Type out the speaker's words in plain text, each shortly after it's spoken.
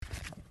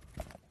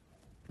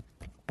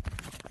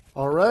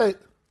All right,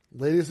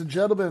 ladies and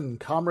gentlemen,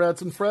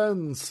 comrades and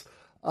friends,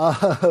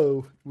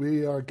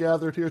 we are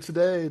gathered here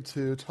today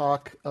to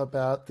talk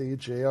about the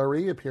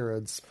JRE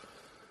appearance.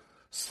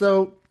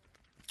 So,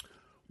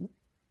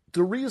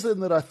 the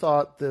reason that I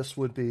thought this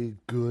would be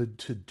good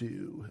to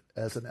do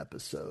as an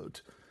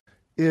episode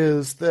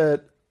is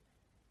that,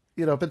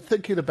 I've been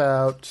thinking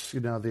about,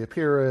 the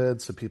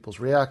appearance and people's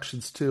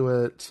reactions to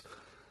it.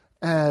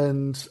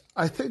 And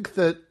I think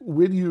that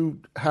when you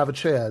have a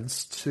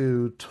chance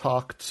to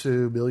talk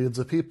to millions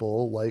of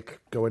people, like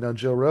going on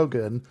Joe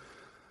Rogan,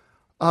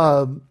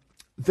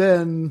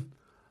 then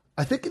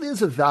I think it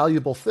is a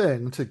valuable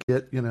thing to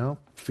get,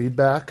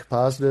 feedback,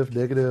 positive,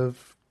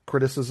 negative,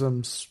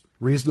 criticisms,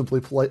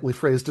 reasonably politely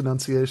phrased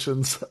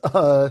enunciations,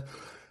 and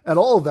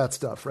all of that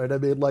stuff, right? I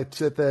mean,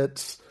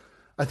 that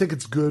I think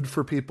it's good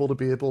for people to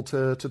be able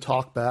to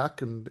talk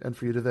back and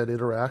for you to then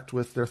interact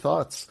with their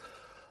thoughts.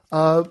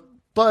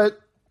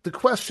 But the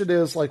question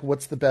is,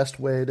 what's the best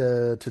way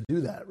to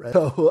do that, right?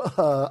 So,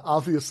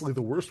 obviously,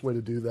 the worst way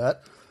to do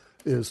that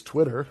is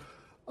Twitter,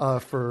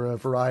 for a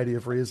variety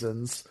of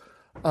reasons.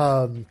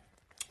 One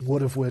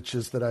of which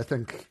is that I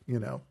think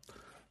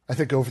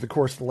over the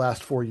course of the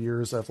last 4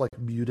 years, I've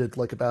muted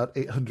about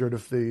 800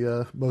 of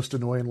the most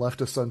annoying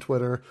leftists on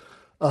Twitter,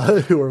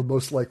 who are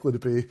most likely to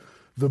be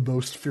the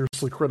most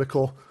fiercely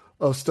critical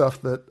of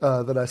stuff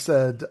that I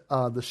said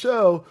on the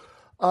show.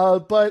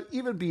 But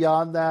even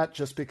beyond that,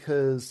 just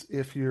because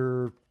if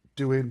you're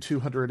doing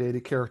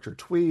 280 character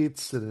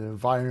tweets in an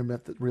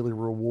environment that really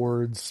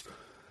rewards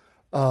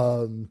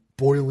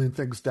boiling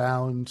things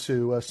down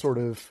to a sort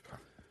of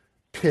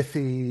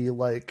pithy,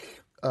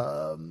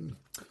 own,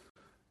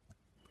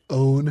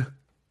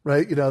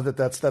 right?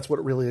 That's what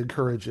it really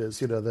encourages,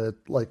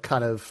 the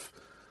kind of,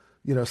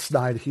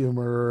 snide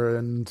humor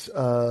and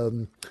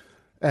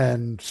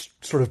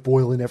sort of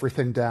boiling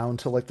everything down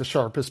to the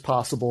sharpest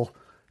possible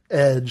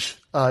edge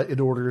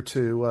in order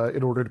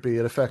to be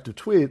an effective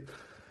tweet.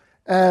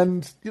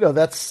 And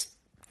that's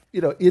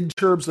in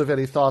terms of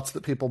any thoughts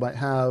that people might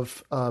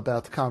have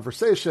about the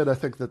conversation, I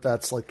think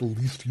that's the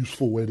least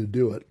useful way to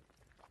do it.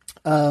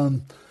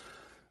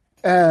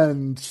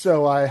 And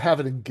so I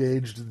haven't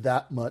engaged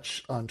that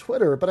much on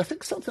Twitter, but I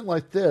think something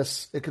like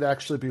this, it could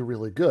actually be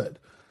really good.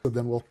 So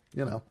then we'll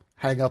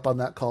hang up on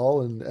that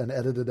call and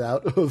edit it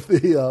out of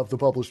the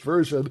published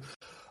version.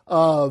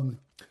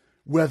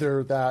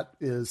 Whether that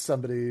is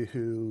somebody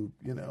who,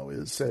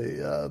 is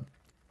a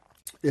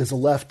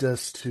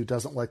leftist who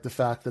doesn't like the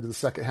fact that in the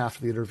second half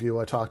of the interview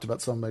I talked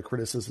about some of my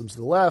criticisms of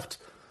the left,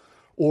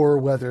 or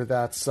whether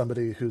that's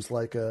somebody who's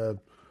a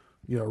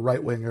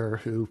right-winger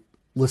who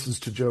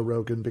listens to Joe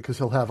Rogan because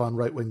he'll have on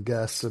right-wing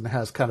guests and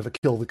has kind of a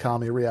kill the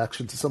commie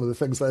reaction to some of the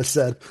things I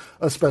said,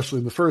 especially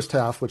in the first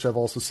half, which I've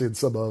also seen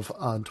some of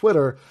on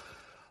Twitter.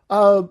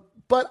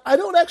 But I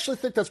don't actually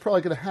think that's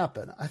probably going to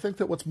happen. I think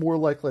that what's more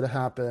likely to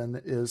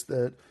happen is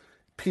that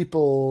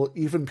people,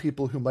 even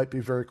people who might be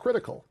very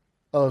critical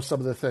of some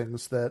of the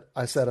things that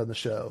I said on the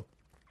show,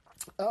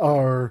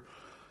 are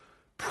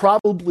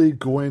probably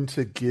going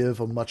to give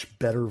a much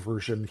better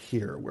version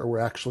here, where we're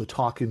actually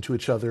talking to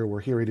each other,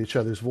 we're hearing each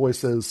other's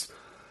voices.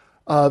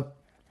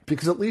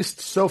 Because at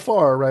least so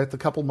far, right, the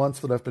couple months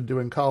that I've been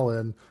doing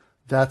call-in,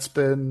 that's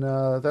been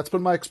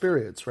my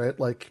experience, right?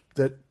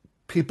 That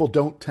people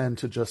don't tend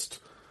to just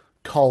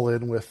call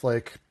in with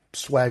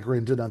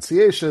swaggering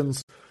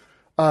denunciations,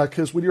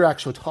 because when you're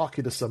actually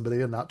talking to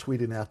somebody and not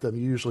tweeting at them,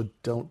 you usually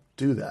don't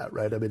do that,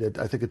 right? I mean,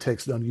 I think it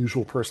takes an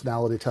unusual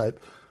personality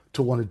type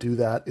to want to do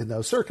that in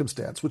those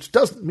circumstances, which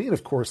doesn't mean,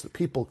 of course, that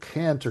people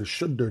can't or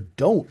shouldn't or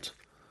don't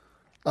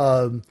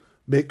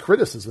make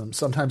criticisms,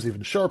 sometimes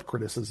even sharp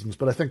criticisms,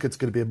 but I think it's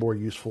going to be a more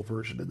useful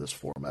version in this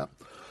format.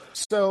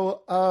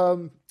 So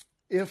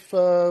if,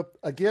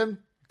 again,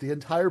 the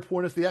entire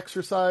point of the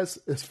exercise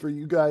is for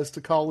you guys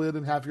to call in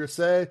and have your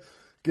say,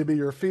 give me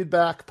your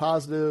feedback,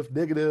 positive,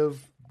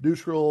 negative,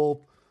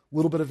 neutral, a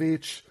little bit of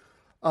each.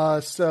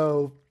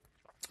 So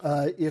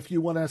if you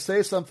want to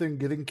say something,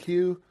 get in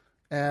queue,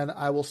 and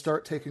I will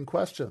start taking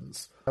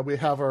questions. We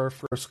have our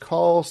first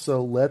call,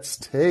 so let's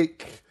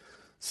take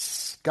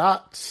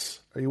Scott.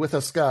 Are you with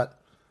us, Scott?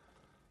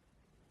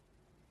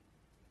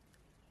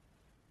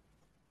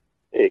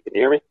 Hey, can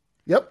you hear me?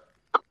 Yep.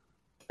 I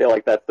feel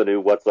like that's the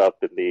new what's up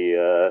in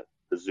the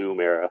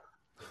Zoom era.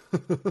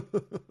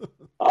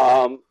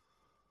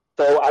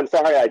 So I'm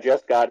sorry I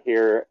just got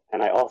here,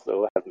 and I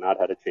also have not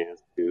had a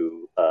chance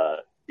to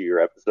see your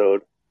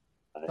episode.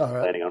 I'm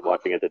planning on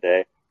watching it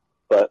today.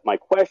 But my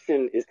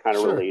question is kind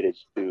of related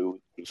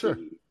to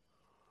the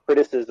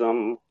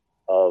criticism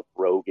of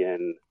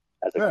Rogan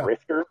as a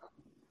grifter.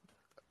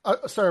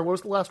 Sorry, what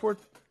was the last word?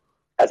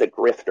 As a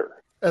grifter.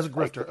 As a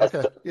grifter,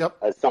 okay. Yep.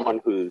 As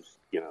someone who's,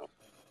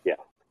 yeah.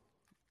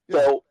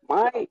 So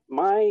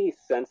my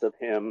sense of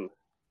him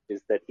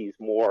is that he's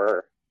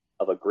more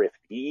of a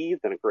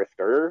griftee than a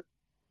grifter.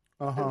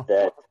 And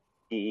that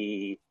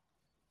he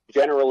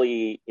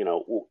generally,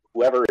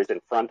 whoever is in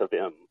front of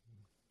him,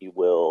 he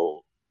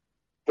will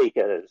take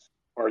as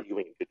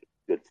arguing in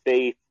good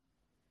faith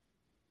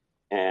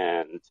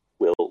and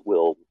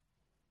will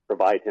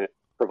provide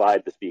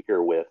provide the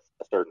speaker with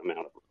a certain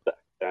amount of respect.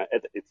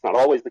 It's not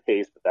always the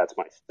case, but that's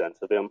my sense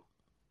of him.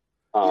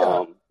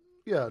 No,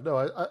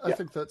 I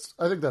think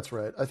that's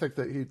right. I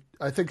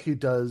think he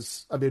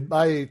does. I mean,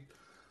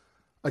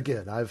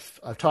 again,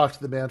 I've talked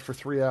to the man for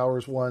 3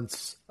 hours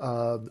once.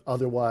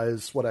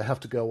 Otherwise, what I have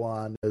to go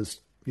on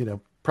is,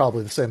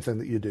 probably the same thing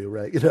that you do,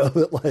 right?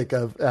 That like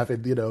I've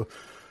having,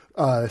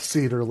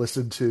 seen or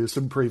listened to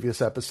some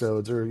previous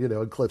episodes or,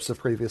 in clips of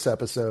previous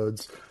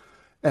episodes.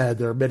 And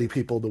there are many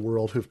people in the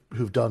world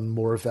who've done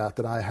more of that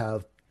than I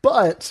have.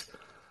 But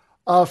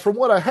from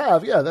what I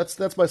have,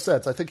 that's my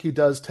sense. I think he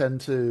does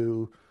tend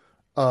to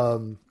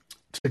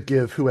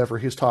give whoever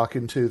he's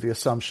talking to the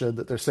assumption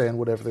that they're saying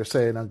whatever they're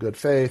saying on good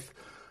faith.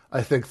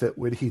 I think that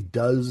when he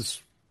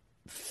does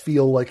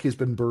feel like he's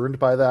been burned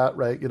by that,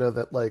 right?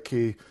 That like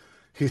he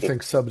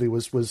thinks somebody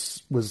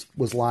was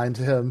lying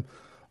to him,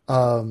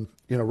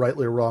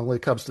 rightly or wrongly,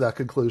 comes to that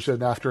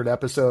conclusion after an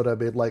episode. I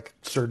mean, like,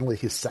 certainly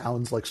he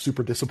sounds like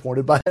super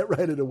disappointed by it,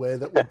 right? In a way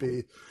that would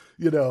be,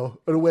 in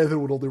a way that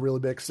would only really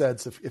make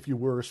sense if you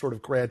were sort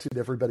of granting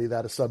everybody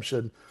that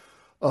assumption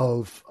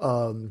of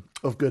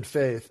good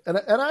faith. And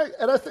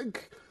I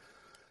think,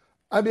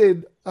 I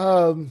mean,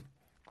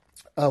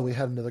 we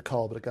had another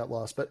call, but it got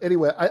lost. But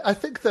anyway, I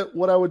think that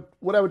what I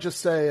would just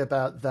say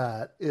about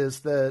that is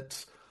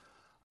that,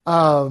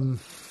 I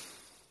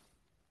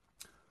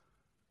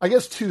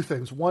guess two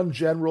things, one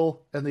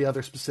general and the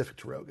other specific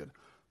to Rogan.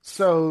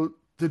 So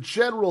the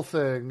general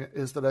thing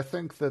is that I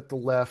think that the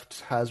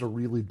left has a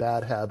really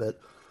bad habit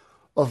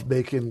of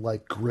making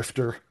like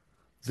grifter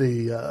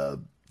the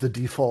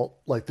default,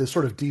 like this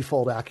sort of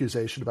default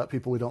accusation about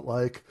people we don't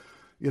like,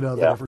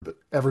 that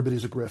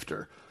everybody's a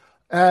grifter.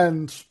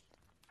 And,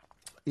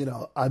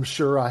 I'm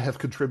sure I have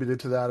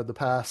contributed to that in the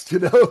past,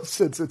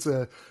 since it's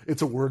a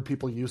word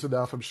people use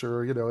enough. I'm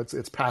sure,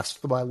 it's passed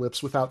through my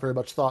lips without very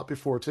much thought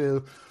before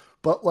too.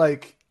 But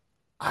like,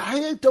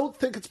 I don't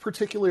think it's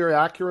particularly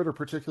accurate or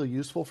particularly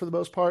useful for the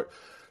most part.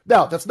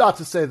 Now, that's not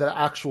to say that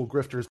actual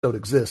grifters don't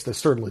exist. They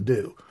certainly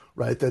do,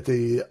 right? That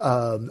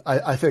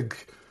I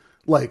think,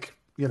 like,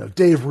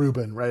 Dave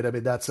Rubin, right? I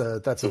mean, that's a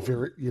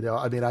very,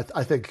 I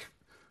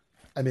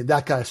mean,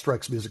 that guy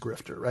strikes me as a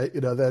grifter, right?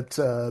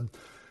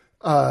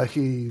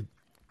 He,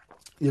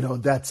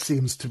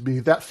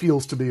 that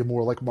feels to be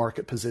more like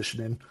market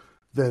positioning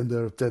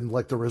than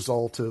like the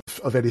result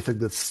of anything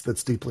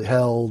that's deeply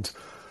held.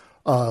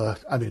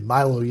 I mean,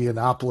 Milo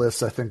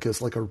Yiannopoulos, I think,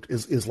 is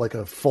like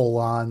a full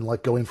on,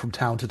 like, going from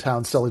town to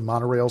town selling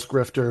monorails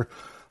grifter.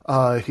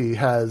 He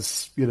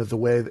has, the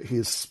way that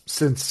he's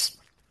since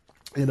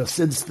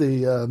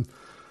the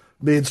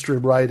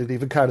mainstream right and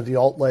even kind of the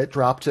alt-right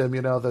dropped him,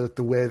 the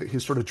way that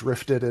he's sort of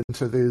drifted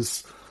into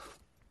these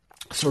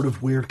sort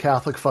of weird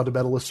Catholic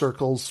fundamentalist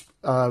circles,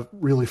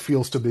 really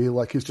feels to me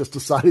like he's just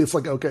decided, it's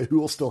like, okay, who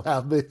will still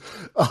have me?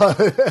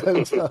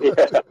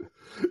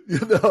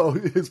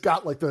 He's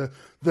got like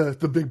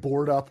the big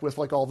board up with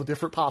like all the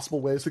different possible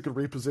ways he could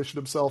reposition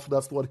himself, and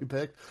that's the one he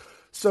picked.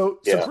 So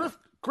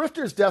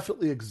grifters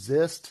definitely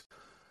exist,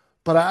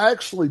 but I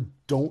actually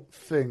don't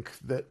think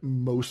that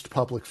most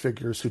public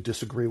figures who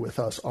disagree with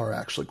us are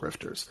actually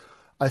grifters.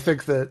 I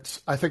think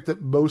that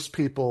most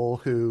people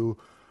who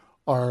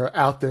are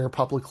out there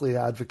publicly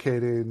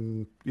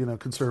advocating,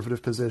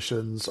 conservative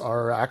positions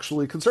are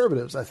actually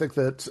conservatives. I think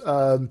that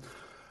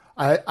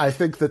I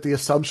think that the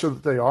assumption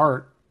that they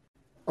aren't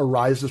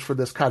arises from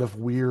this kind of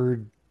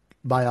weird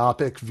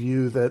myopic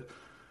view that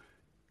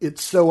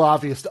it's so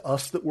obvious to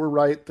us that we're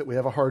right that we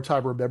have a hard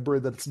time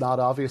remembering that it's not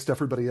obvious to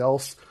everybody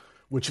else,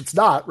 which it's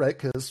not, right?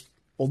 Because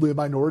only a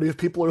minority of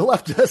people are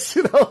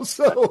leftists,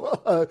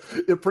 so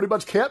it pretty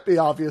much can't be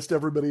obvious to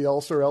everybody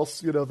else, or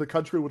else, the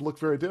country would look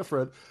very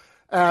different.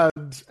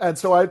 And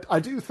so I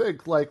do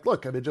think, like,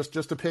 look, I mean, just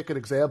to pick an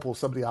example of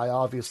somebody I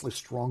obviously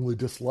strongly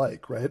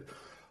dislike, right?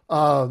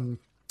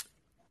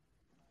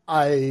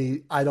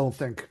 I don't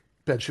think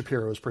Ben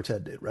Shapiro is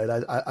pretending,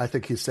 right? I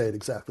think he's saying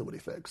exactly what he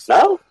thinks.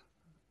 No?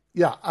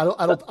 Yeah, I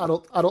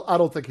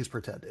don't think he's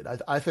pretending.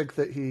 I think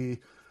that he,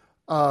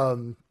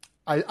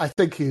 I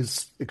think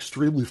he's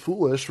extremely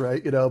foolish,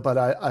 right? But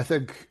I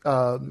think,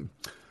 but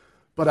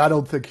I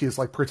don't think he's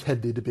like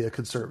pretending to be a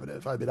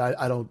conservative. I mean,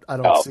 I don't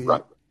see,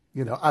 right.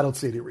 I don't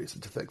see any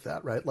reason to think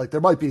that, right? Like, there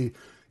might be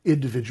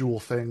individual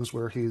things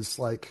where he's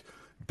like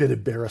been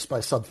embarrassed by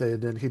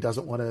something and he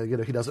doesn't want to,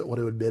 he doesn't want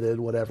to admit it,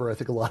 whatever. I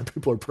think a lot of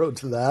people are prone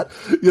to that,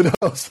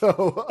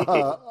 so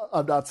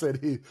I'm not saying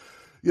he,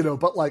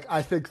 but like,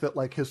 I think that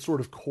like his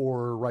sort of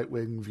core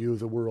right-wing view of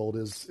the world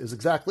is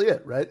exactly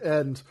it. Right.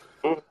 And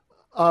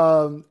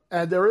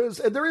there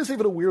is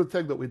even a weird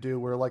thing that we do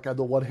where, like, on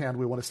the one hand,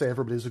 we want to say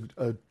everybody's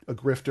a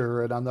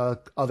grifter, and on the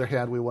other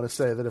hand, we want to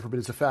say that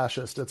everybody's a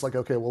fascist. It's like,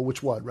 okay, well,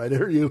 which one, right?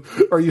 Are you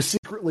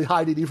secretly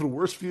hiding even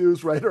worse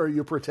views, right? Or are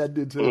you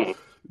pretending to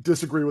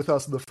disagree with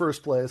us in the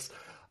first place?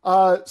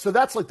 So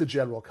that's like the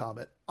general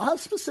comment. On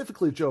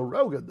specifically Joe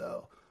Rogan,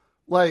 though,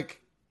 like,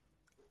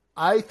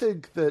 I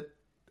think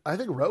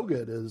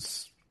Rogan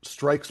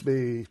strikes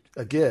me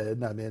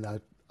again. I mean, I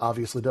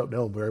obviously don't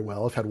know him very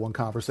well. I've had one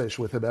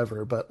conversation with him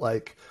ever, but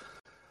like,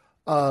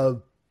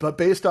 but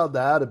based on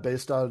that, and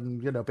based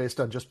on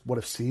just what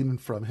I've seen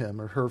from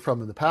him or heard from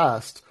him in the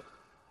past,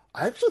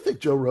 I actually think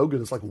Joe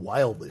Rogan is like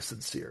wildly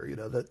sincere.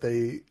 That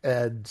they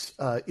and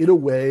in a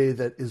way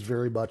that is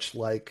very much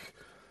like,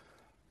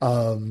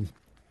 I've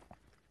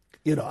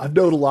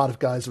known a lot of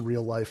guys in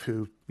real life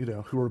who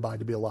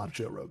remind me a lot of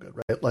Joe Rogan,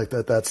 right? Like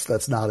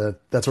that's not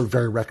that's a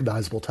very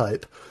recognizable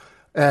type,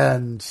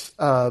 and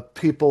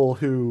people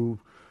who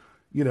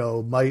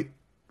might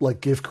like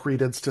give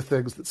credence to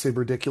things that seem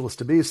ridiculous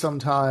to me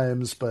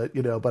sometimes, but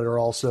are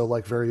also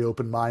like very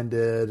open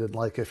minded, and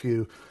like if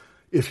you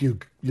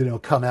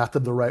come at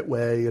them the right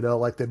way,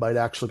 like they might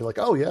actually be like,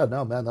 oh yeah,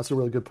 no man, that's a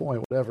really good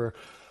point, whatever.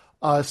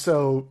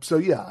 So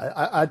yeah,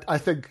 I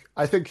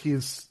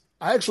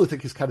actually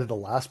think he's kind of the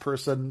last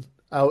person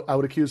I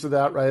would accuse of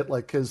that, right?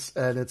 Like, because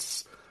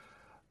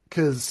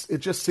it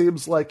just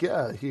seems like,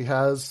 yeah, he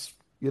has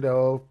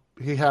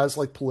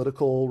like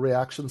political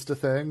reactions to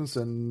things,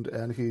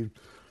 and he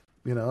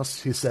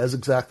says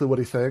exactly what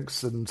he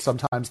thinks, and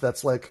sometimes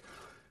that's like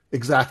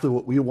exactly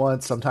what we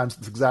want. Sometimes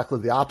it's exactly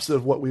the opposite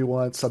of what we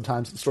want.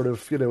 Sometimes it's sort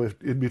of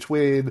in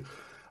between.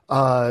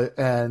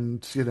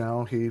 And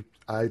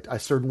I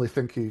certainly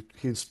think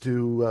he's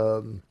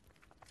too.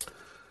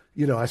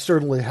 I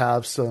certainly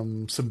have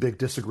some big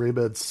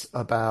disagreements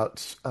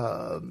about,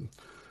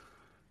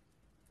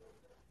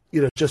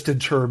 just in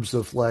terms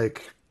of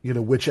like,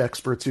 which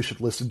experts you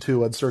should listen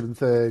to on certain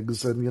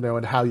things,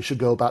 and how you should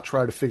go about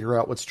trying to figure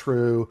out what's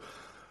true.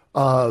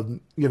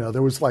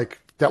 There was like,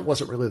 that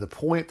wasn't really the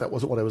point. That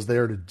wasn't what I was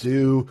there to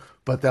do,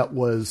 but that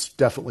was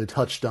definitely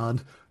touched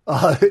on,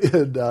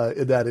 in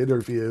that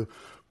interview.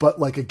 But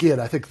like, again,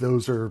 I think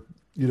those are,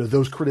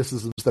 those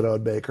criticisms that I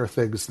would make are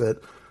things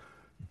that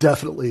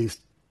definitely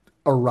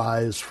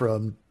arise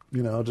from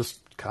just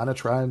kind of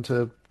trying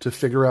to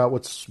figure out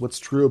what's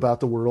true about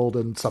the world,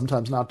 and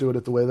sometimes not doing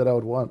it the way that I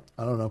would want.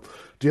 I don't know.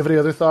 Do you have any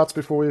other thoughts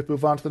before we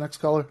move on to the next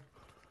caller?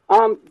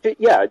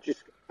 Yeah,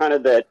 just kind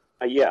of that.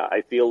 Yeah,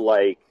 I feel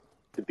like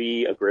to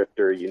be a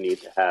grifter, you need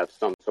to have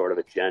some sort of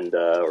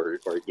agenda or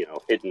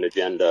hidden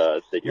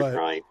agenda that you're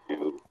trying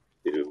to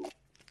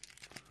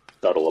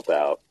subtle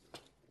about.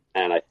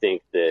 And I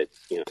think that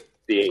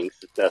being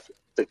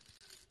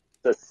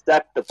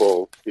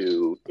susceptible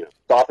to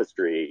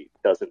sophistry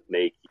doesn't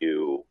make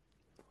you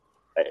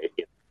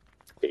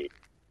a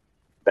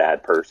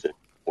bad person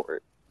for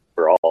it.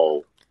 We're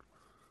all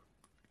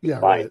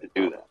trying to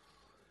do that.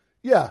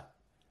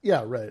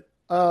 Yeah, right.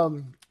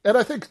 And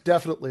I think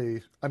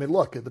definitely, I mean,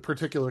 look, in the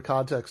particular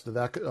context of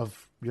that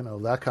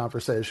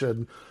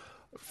conversation,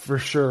 for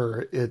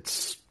sure,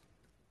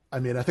 I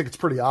think it's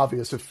pretty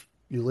obvious if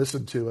you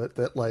listen to it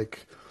that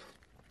like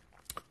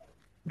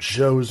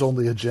Joe's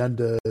only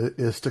agenda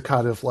is to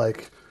kind of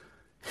like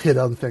hit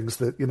on things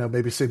that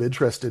maybe seem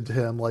interesting to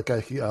him. Like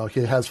he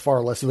has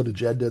far less of an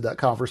agenda in that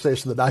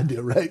conversation than I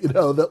do, right?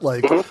 That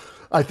like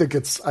I think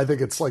it's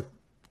like,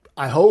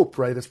 I hope,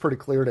 right, it's pretty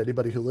clear to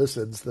anybody who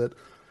listens that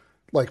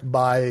like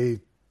my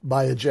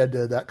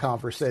agenda in that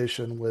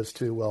conversation was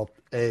to, well,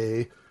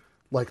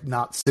 like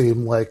not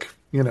seem like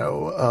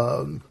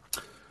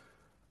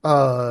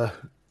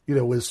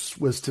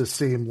was to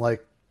seem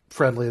like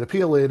friendly and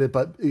appealing,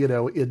 but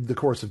in the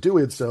course of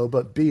doing so,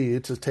 but B,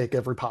 to take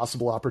every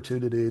possible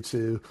opportunity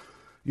to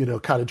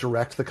kind of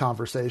direct the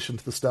conversation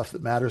to the stuff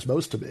that matters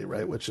most to me,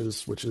 right? Which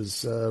is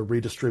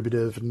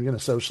redistributive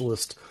and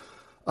socialist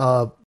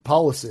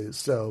policies.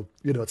 So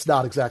it's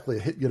not exactly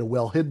a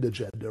well hidden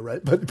agenda,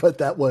 right? But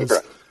that was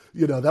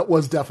that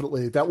was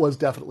definitely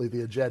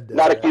the agenda.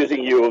 Not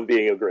accusing you of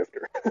being a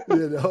grifter.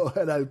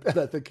 And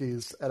I think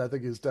he's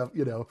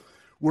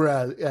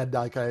whereas, and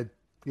like I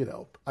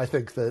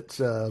think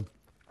that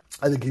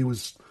I think he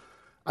was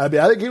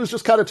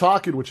just kind of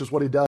talking, which is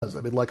what he does.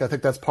 I mean, like, I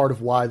think that's part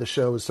of why the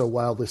show is so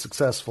wildly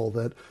successful,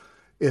 that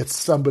it's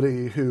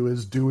somebody who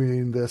is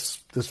doing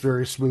this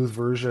very smooth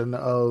version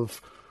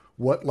of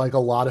what like a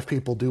lot of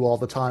people do all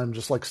the time,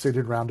 just like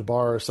sitting around a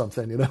bar or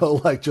something,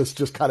 like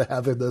just kind of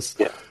having this,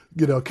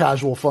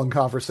 casual, fun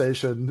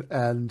conversation.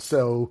 And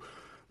so,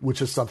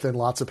 which is something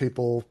lots of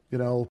people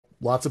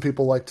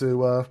like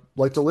to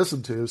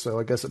listen to. So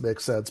I guess it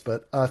makes sense.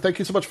 But thank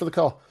you so much for the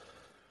call.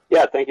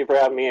 Yeah, thank you for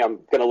having me. I'm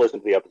going to listen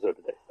to the episode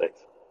today. Thanks.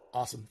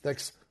 Awesome.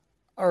 Thanks.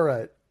 All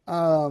right.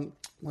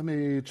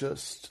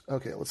 Let's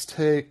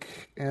take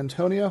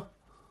Antonio.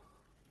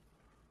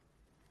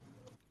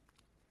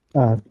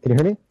 Can you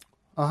hear me?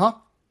 Uh-huh.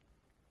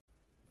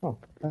 Oh,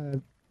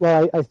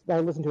 well, I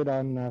listened to it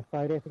on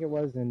Friday, I think it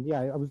was, and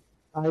yeah,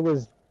 I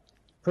was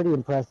pretty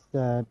impressed.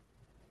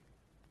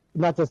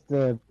 Not just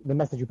the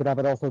message you put out,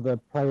 but also the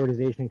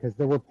prioritization, because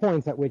there were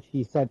points at which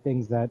he said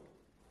things that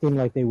seemed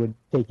like they would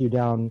take you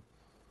down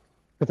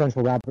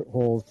potential rabbit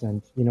holes.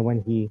 And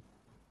when he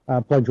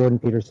played Jordan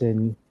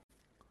Peterson,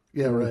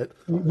 right,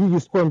 you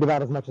squirmed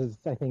about as much as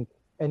I think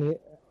any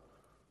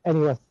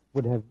of us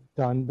would have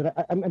done.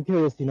 But I'm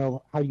curious,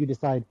 how you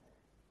decide,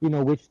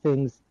 which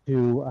things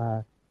to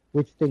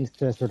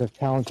sort of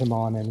challenge him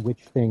on, and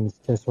which things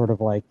to sort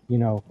of like,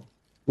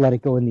 let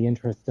it go in the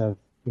interest of,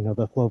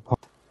 the flow of.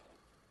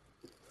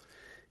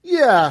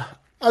 Yeah.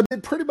 I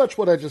mean, pretty much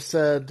what I just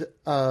said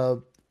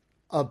about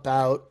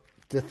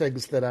the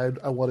things that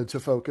I wanted to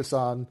focus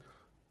on.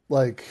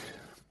 Like,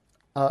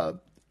 I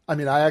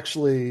mean, I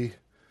actually,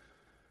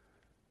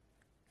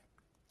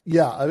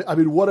 yeah, I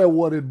mean, what I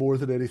wanted more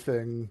than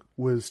anything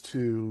was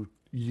to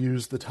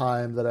use the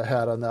time that I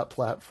had on that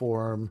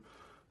platform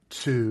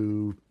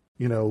to,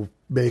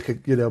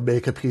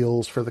 make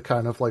appeals for the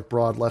kind of like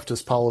broad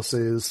leftist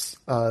policies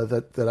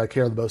that I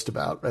care the most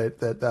about, right?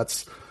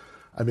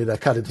 I mean, I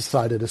kind of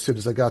decided as soon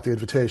as I got the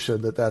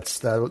invitation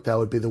that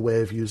would be the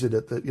way of using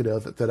it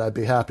that I'd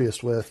be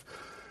happiest with.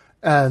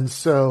 And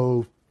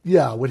so,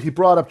 yeah, when he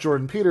brought up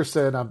Jordan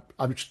Peterson,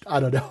 I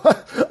don't know.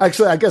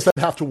 Actually, I guess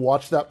I'd have to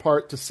watch that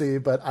part to see,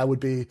 but I would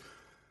be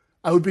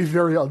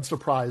very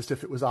unsurprised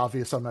if it was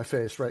obvious on my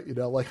face, right?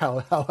 Like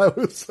how I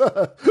was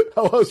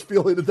how I was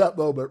feeling at that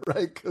moment,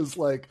 right? Because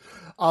like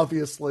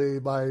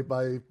obviously my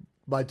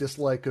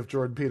dislike of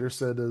Jordan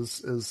Peterson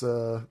is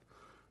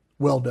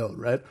well known,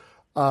 right?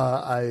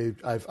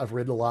 I've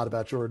written a lot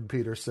about Jordan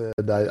Peterson.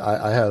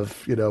 I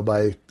have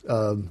I've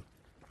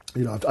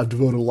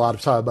devoted a lot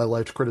of time in my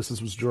life to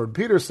criticisms of Jordan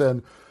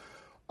Peterson,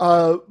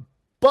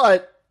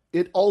 but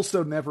it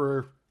also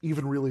never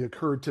even really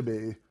occurred to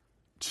me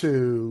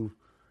to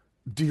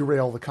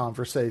derail the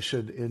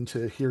conversation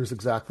into here's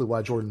exactly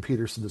why Jordan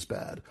Peterson is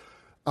bad.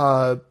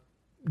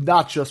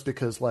 Not just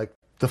because like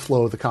the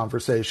flow of the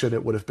conversation,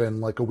 it would have been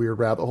like a weird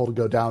rabbit hole to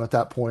go down at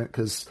that point,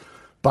 because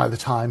by the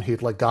time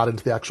he'd like got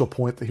into the actual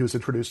point that he was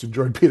introducing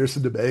Jordan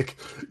Peterson to make,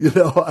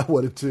 I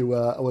wanted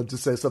to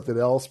say something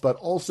else, but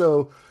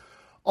also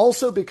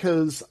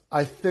because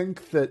I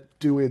think that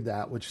doing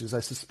that, which is I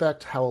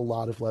suspect how a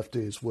lot of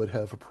lefties would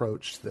have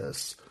approached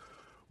this,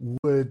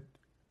 would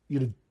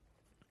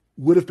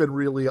have been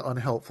really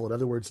unhelpful. In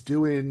other words,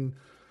 doing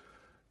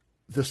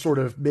the sort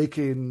of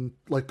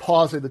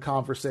pausing the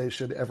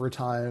conversation every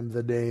time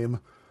the name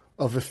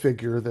of a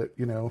figure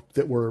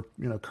that we're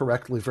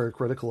correctly very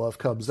critical of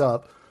comes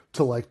up,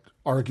 to like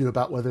argue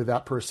about whether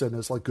that person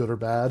is like good or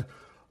bad.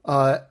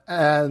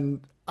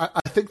 And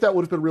I think that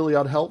would have been really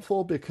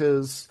unhelpful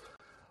because,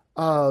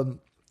 I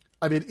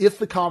mean, if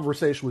the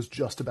conversation was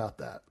just about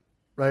that,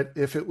 right?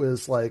 If it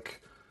was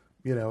like,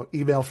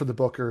 email from the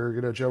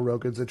booker, Joe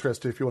Rogan's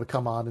interested if you want to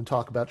come on and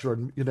talk about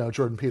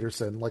Jordan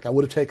Peterson, like I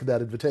would have taken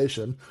that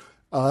invitation.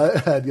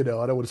 And, I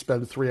don't want to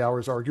spend 3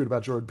 hours arguing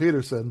about Jordan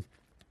Peterson.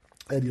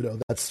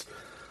 And, that's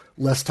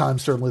less time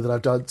certainly than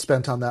I've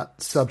spent on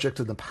that subject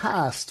in the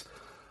past.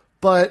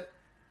 But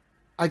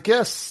I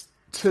guess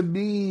to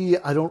me,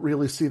 I don't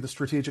really see the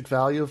strategic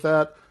value of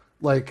that.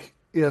 Like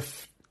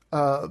if,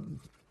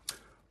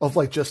 of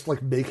like just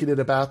like making it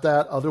about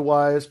that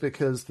otherwise,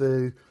 because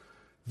the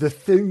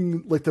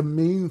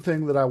main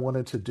thing that I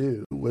wanted to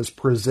do was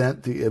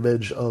present the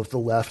image of the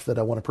left that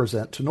I want to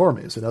present to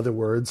normies. In other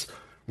words,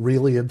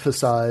 really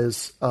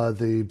emphasize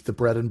the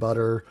bread and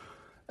butter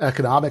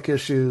economic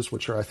issues,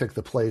 which are, I think,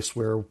 the place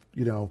where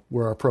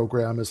our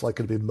program is like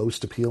going to be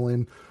most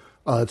appealing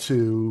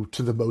to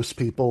the most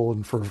people,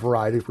 and for a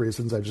variety of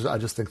reasons. I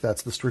just think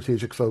that's the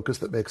strategic focus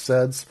that makes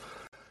sense,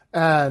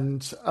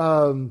 and just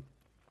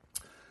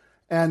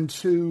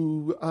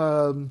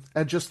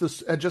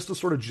the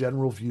sort of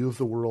general view of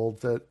the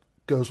world that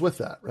goes with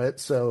that, right?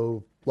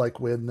 So like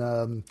when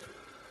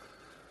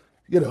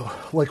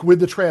when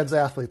the trans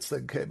athletes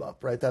thing came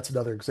up, right? That's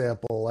another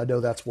example. I know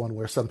that's one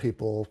where some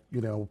people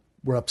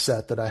were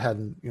upset that I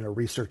hadn't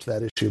researched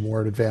that issue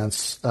more in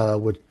advance,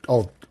 which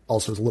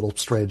also is a little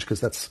strange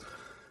because that's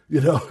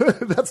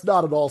that's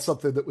not at all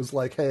something that was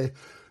like, hey,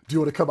 do you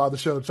want to come on the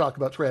show and talk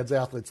about trans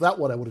athletes? That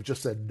one I would have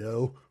just said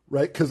no,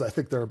 right? Because I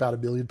think there are about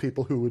 1 million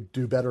people who would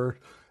do better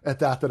at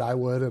that than I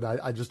would, and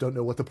I just don't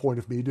know what the point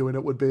of me doing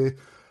it would be.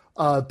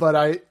 But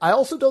I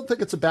also don't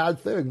think it's a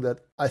bad thing that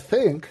I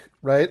think,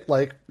 right?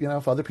 Like,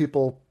 if other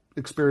people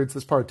experience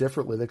this part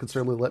differently, they can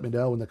certainly let me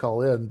know when they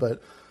call in.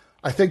 But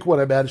I think what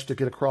I managed to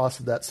get across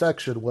in that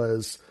section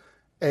was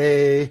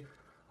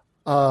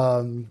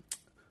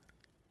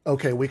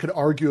okay, we could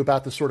argue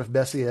about the sort of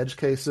messy edge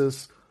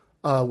cases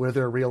where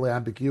there are real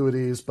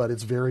ambiguities, but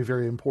it's very,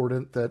 very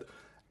important that,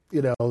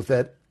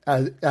 that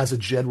as a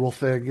general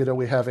thing,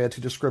 we have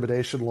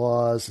anti-discrimination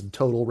laws and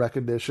total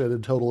recognition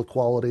and total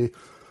equality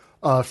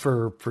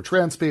for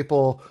trans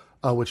people,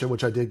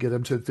 which I did get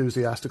him to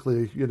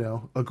enthusiastically,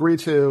 agree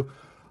to,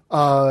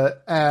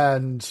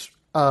 and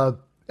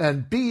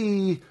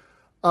B,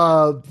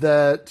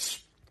 that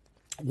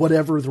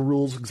whatever the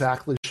rules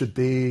exactly should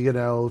be,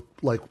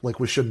 like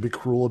we shouldn't be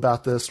cruel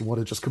about this and want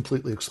to just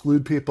completely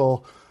exclude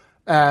people.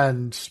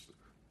 And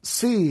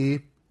C,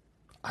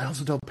 I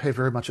also don't pay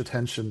very much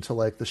attention to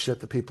like the shit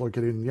that people are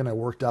getting,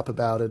 worked up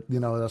about it,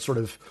 in a sort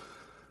of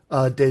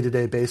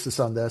day-to-day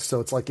basis on this. So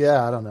it's like,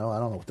 yeah, I don't know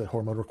what the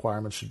hormone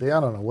requirements should be. I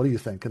don't know. What do you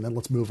think? And then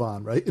let's move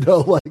on, right?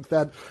 Like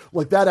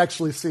that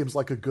actually seems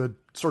like a good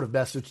sort of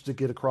message to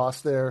get across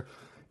there.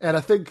 And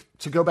I think,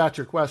 to go back to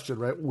your question,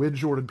 right, when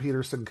Jordan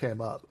Peterson came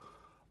up,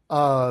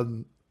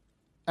 and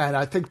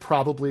I think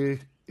probably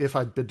if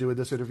I'd been doing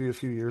this interview a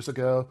few years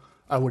ago,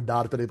 I would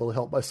not have been able to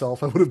help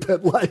myself. I would have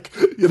been like,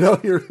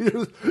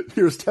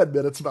 here's 10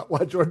 minutes about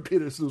why Jordan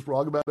Peterson was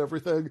wrong about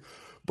everything.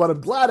 But I'm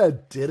glad I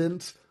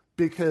didn't,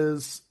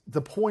 because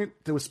the point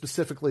that was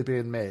specifically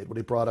being made when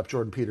he brought up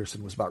Jordan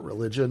Peterson was about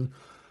religion.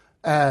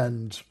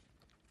 And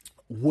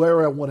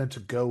where I wanted to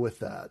go with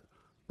that,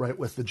 right,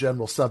 with the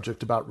general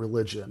subject about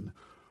religion,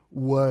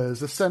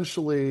 was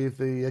essentially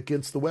the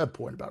against the web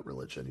point about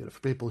religion. For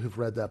people who've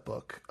read that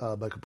book,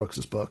 Michael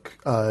Brooks's book,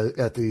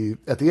 at the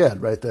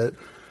end, right, that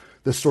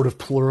this sort of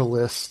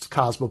pluralist,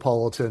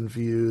 cosmopolitan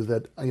view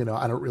that, I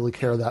don't really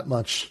care that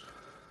much.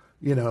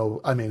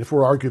 If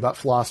we're arguing about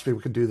philosophy,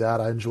 we can do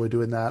that. I enjoy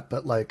doing that.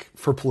 But like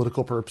for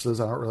political purposes,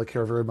 I don't really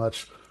care very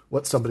much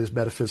what somebody's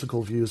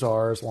metaphysical views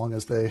are, as long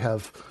as they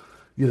have,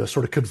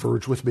 sort of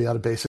converge with me on a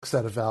basic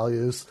set of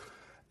values.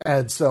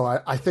 And so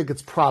I think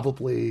it's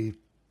probably,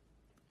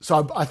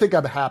 I think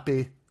I'm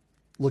happy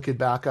looking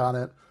back on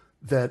it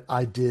that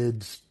I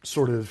did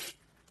sort of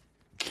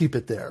keep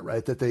it there,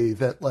 right?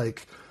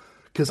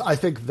 Because I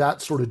think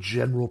that sort of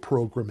general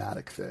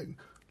programmatic thing,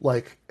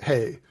 like,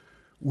 hey,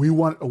 we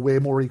want a way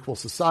more equal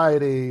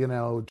society,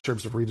 in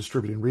terms of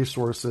redistributing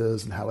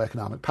resources and how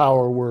economic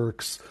power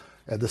works.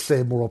 And the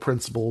same moral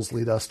principles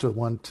lead us to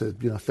want to,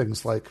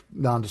 things like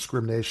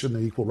non-discrimination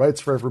and equal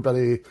rights for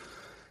everybody.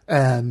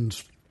 And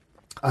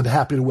I'm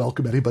happy to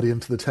welcome anybody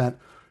into the tent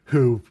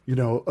who,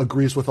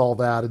 agrees with all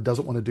that and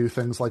doesn't want to do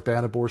things like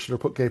ban abortion or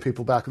put gay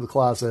people back in the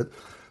closet.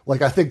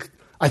 Like, I think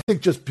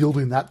just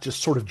building that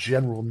just sort of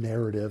general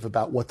narrative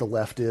about what the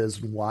left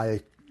is and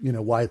why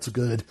it's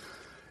good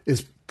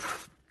is,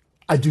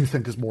 I do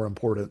think, is more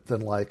important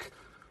than like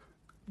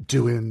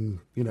doing,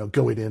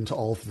 going into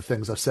all of the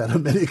things I've said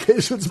on many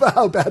occasions about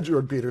how bad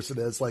Jordan Peterson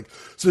is. Like,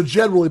 so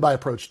generally my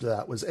approach to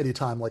that was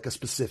anytime like a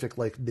specific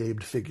like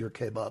named figure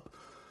came up,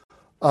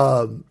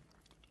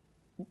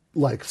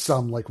 like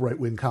some like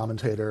right-wing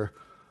commentator,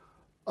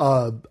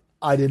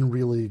 I didn't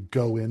really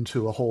go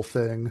into a whole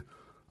thing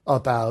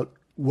about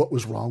what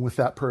was wrong with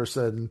that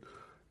person,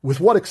 with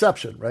one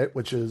exception, right?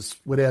 Which is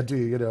when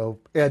Andy,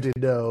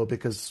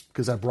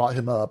 because I brought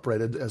him up,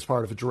 right, as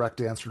part of a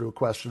direct answer to a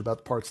question about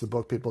the parts of the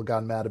book people had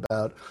gotten mad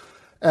about.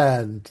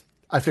 And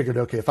I figured,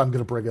 okay, if I'm going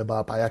to bring him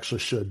up, I actually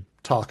should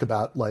talk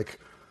about like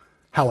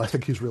how I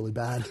think he's really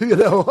bad, but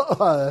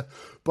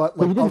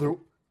like other.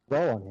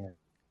 Well on him.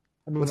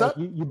 I mean, what's like,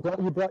 that?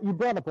 you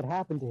brought up what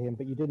happened to him,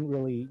 but you didn't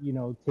really,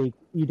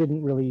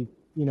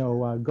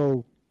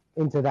 go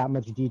into that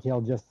much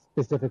detail, just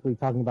specifically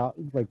talking about,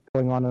 like,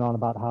 going on and on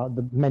about how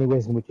the many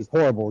ways in which he's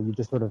horrible. You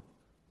just sort of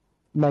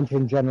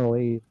mentioned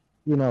generally,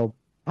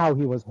 how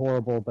he was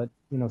horrible, but,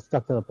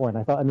 stuck to the point.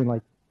 I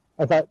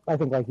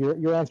think like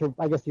your answer,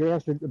 I guess your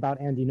answer about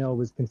Andy No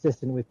was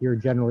consistent with your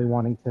generally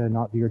wanting to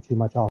not veer too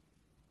much off.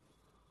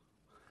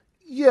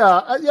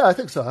 Yeah, I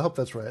think so. I hope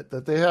that's right.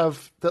 That they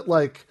have that,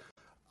 like,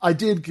 I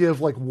did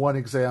give like one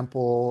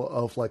example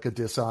of like a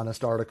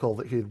dishonest article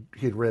that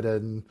he'd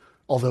written,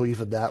 although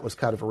even that was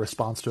kind of a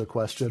response to a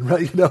question,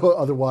 right?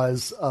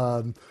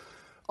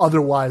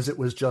 Otherwise it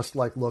was just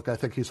like, look, I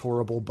think he's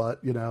horrible,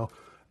 but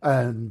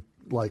and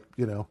like,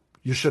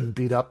 you shouldn't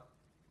beat up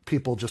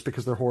people just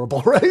because they're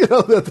horrible, right?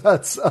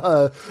 That's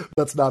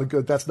not a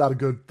good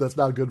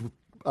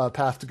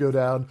path to go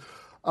down.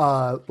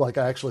 Like,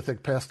 I actually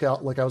think Pascal,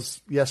 like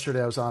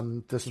yesterday I was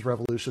on This Is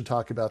Revolution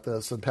talking about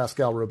this, and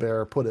Pascal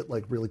Robert put it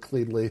like really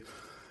cleanly.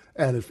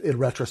 And in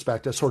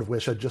retrospect, I sort of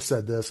wish I'd just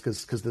said this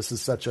because this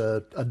is such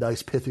a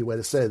nice, pithy way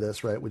to say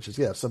this, right? Which is,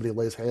 yeah, if somebody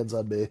lays hands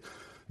on me,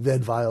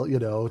 then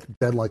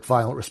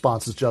violent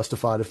response is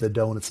justified. If they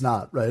don't, it's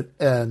not, right?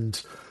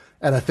 And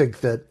I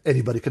think that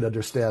anybody can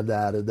understand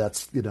that, and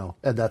that's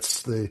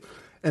the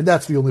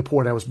only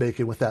point I was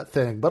making with that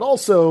thing. But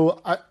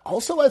also I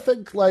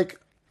think, like,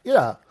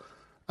 yeah,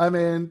 I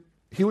mean,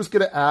 he was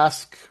going to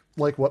ask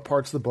like what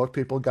parts of the book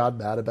people got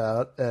mad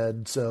about,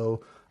 and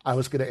so I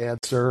was going to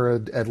answer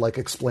and like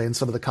explain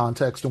some of the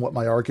context and what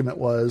my argument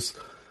was.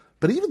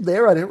 But even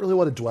there, I didn't really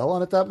want to dwell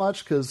on it that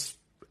much because,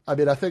 I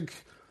mean, I think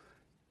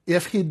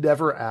if he'd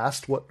never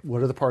asked what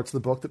are the parts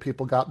of the book that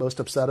people got most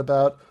upset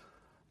about,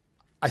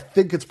 I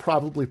think it's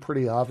probably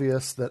pretty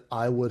obvious that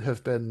I would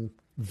have been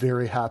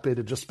very happy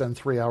to just spend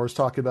 3 hours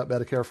talking about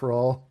Medicare for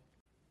all.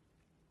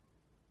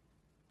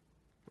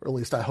 Or at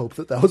least I hope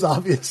that was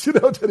obvious,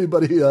 to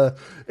anybody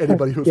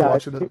who's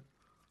watching it.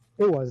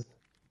 It was.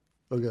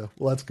 Okay,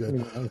 well, that's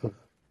good.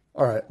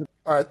 All right.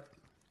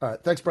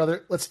 Thanks,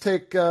 brother. Let's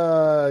take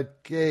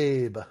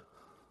Gabe.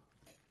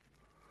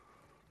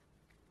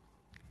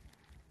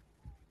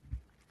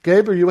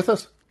 Gabe, are you with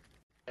us?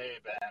 Hey,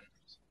 Ben.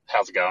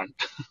 How's it going?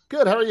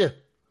 Good. How are you?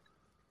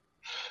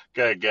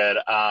 Good.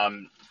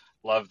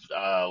 Loved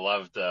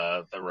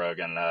the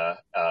Rogan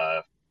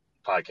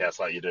podcast.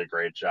 Thought you did a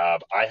great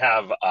job. I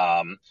have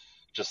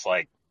just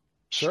like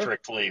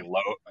strictly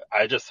low.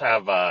 I just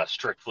have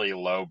strictly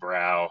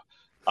lowbrow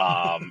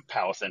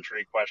palace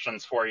entry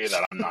questions for you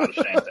that I'm not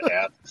ashamed to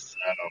ask.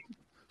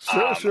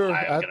 So sure.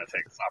 I'm going to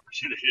take this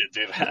opportunity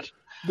to do that.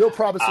 No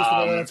promises that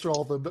I'll answer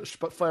all of them, but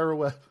fire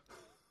away.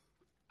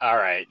 All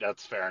right,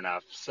 that's fair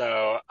enough.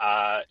 So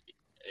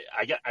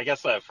I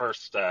guess the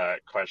first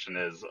question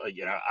is,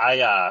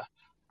 I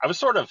was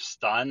sort of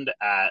stunned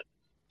at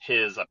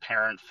his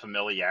apparent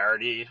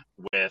familiarity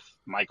with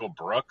Michael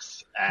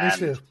Brooks,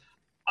 and Me too.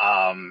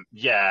 and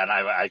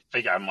I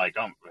think I'm like,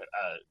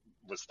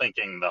 was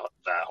thinking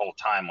that whole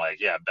time, like,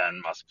 yeah,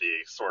 Ben must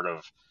be sort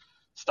of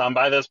stunned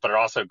by this, but it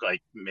also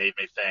like made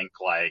me think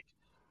like,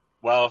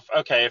 well,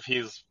 if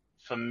he's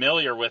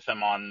familiar with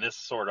him on this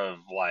sort of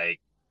like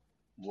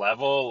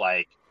level,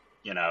 like,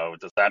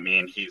 does that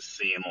mean he's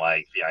seen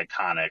like the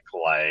iconic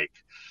like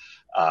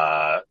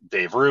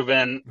Dave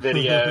Rubin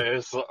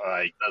videos?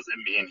 Like, does it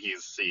mean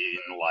he's seen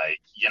like,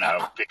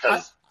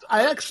 because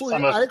I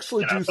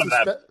actually do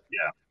suspect.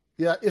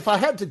 Yeah. If I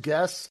had to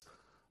guess,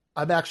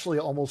 I'm actually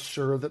almost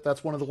sure that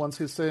that's one of the ones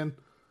he's seen.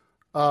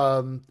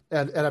 And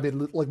I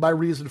mean, like, my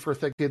reason for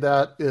thinking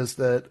that is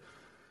that,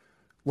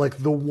 like,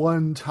 the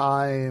one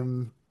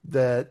time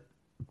that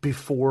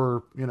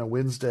before,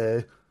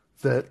 Wednesday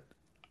that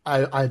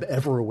I'm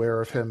ever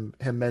aware of him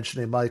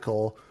mentioning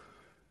Michael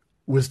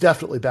was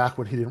definitely back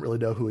when he didn't really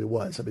know who he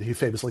was. I mean, he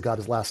famously got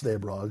his last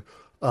name wrong.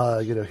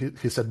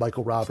 He said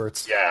Michael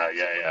Roberts.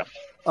 Yeah.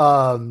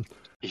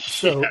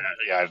 So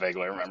I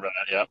vaguely remember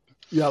that. Yep.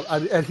 Yeah,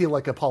 and he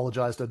like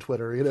apologized on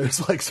Twitter.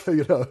 It's like, so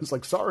it's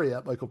like, sorry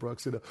at Michael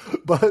Brooks.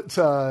 But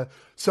so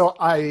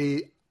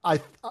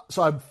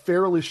I'm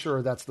fairly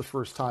sure that's the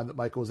first time that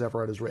Michael was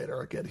ever on his radar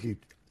again. He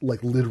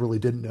like literally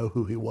didn't know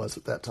who he was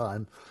at that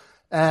time,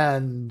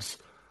 and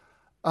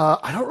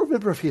I don't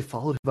remember if he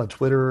followed him on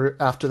Twitter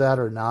after that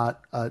or not.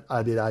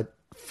 I mean, I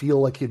feel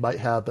like he might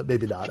have, but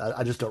maybe not.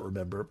 I just don't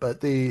remember.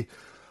 But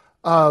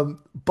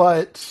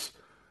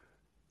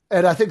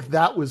and I think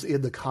that was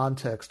in the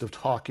context of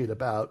talking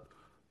about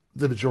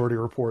the Majority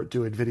Report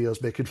doing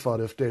videos making fun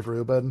of Dave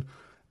Rubin,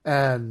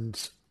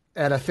 and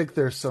I think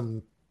there's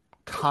some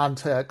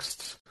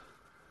context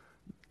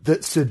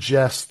that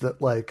suggests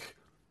that like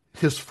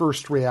his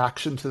first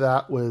reaction to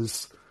that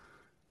was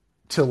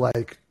to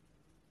like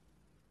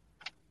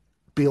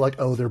be like,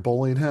 oh, they're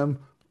bullying him,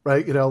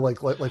 right? Like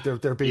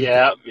they're being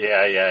yeah.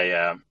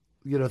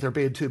 They're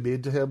being too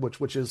mean to him,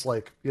 which is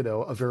like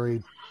a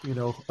very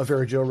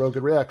Joe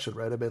Rogan reaction,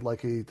 right? I mean,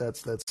 like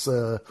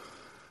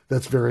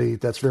that's very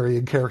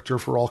in character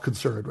for all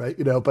concerned, right?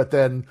 But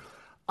then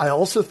I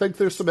also think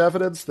there's some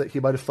evidence that he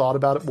might have thought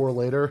about it more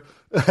later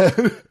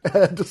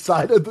and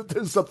decided that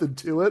there's something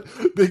to it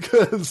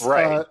because,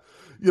 right.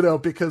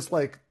 Because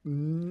like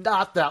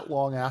not that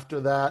long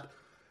after that,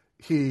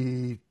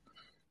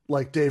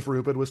 Dave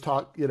Rubin was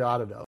talking, I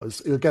don't know,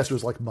 I guess it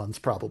was like months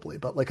probably,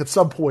 but like at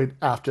some point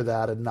after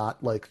that and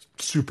not like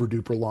super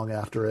duper long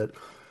after it,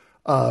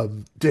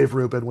 Dave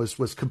Rubin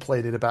was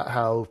complaining about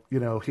how,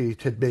 he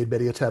had made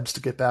many attempts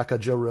to get back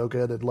on Joe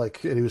Rogan and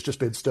he was just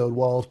being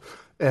stonewalled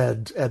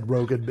and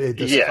Rogan made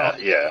this,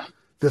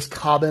 this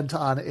comment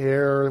on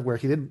air where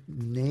he didn't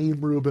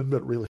name Rubin,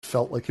 but really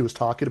felt like he was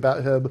talking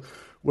about him,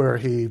 where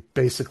he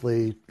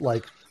basically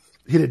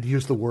he didn't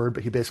use the word,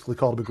 but he basically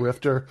called him a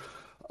grifter.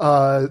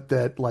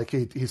 That like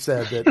he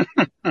said that,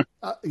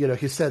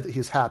 he said that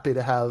he's happy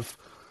to have,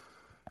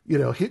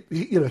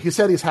 he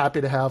said he's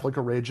happy to have like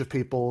a range of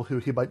people who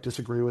he might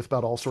disagree with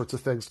about all sorts of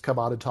things come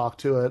on and talk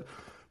to it.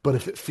 But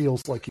if it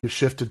feels like you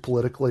shifted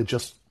politically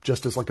just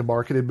as like a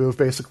marketing move,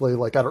 basically,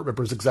 like I don't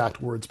remember his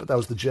exact words, but that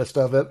was the gist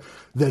of it,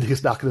 then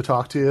he's not going to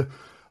talk to you.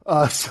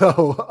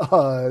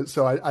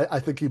 So I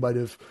think he might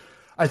have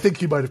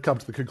come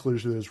to the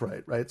conclusion that it was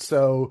right.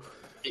 So,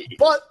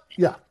 but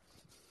yeah.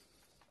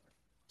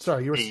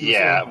 Sorry, you were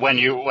saying? When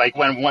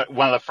one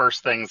of the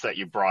first things that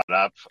you brought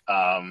up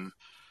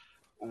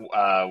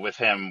with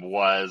him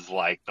was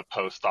like the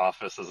post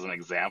office as an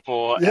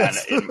example,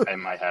 yes. And in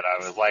my head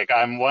I was like,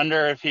 I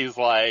wonder if he's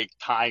like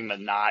tying the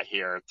knot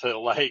here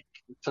to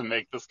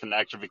make this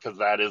connection, because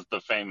that is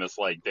the famous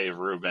like Dave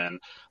Rubin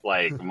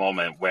like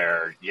moment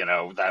where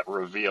that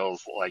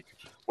reveals like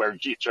where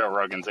Joe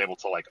Rogan's able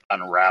to like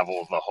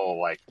unravel the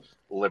whole like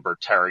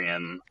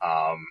libertarian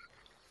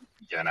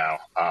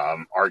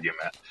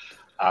argument.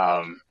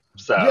 I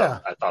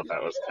thought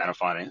that was kind of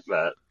funny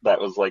that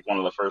was like one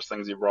of the first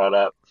things you brought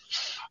up.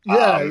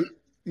 No,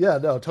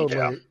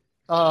 totally.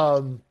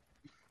 Yeah.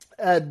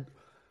 And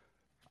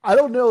I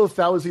don't know if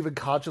that was even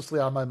consciously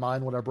on my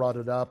mind when I brought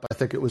it up. I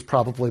think it was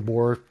probably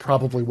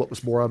what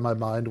was more on my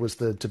mind was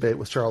the debate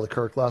with Charlie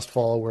Kirk last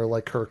fall, where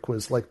like Kirk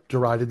was like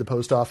deriding the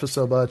post office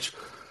so much.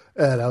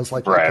 And I was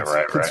like,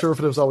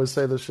 conservatives always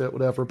say this shit,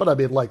 whatever. But I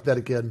mean, like, then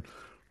again,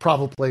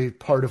 probably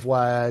part of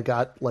why I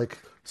got like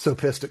so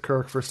pissed at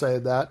Kirk for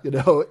saying that,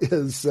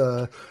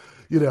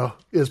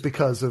 is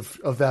because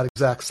of that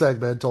exact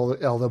segment,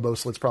 although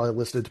mostly it's probably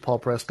listened to Paul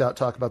Prescott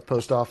talk about the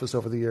post office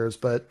over the years.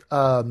 But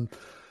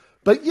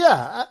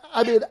yeah,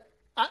 I mean,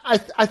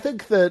 I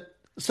think that,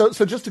 so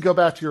just to go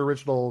back to your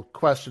original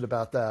question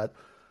about that,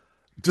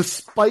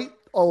 despite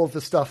all of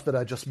the stuff that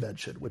I just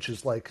mentioned, which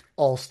is like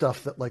all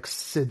stuff that like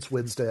since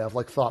Wednesday I've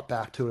like thought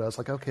back to it. I was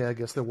like, okay, I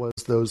guess there was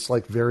those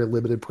like very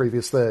limited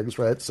previous things,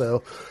 right?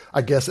 So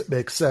I guess it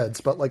makes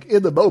sense. But like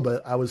in the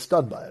moment, I was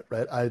stunned by it,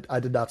 right? I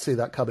did not see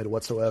that coming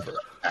whatsoever.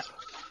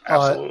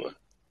 Absolutely.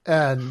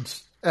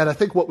 And And I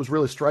think what was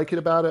really striking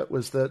about it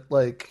was that,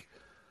 like,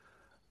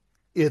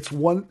 it's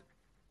one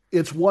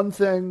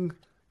thing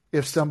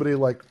if somebody,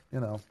 like,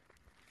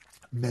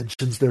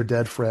 mentions their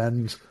dead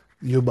friend,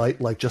 you might,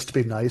 like, just to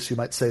be nice, you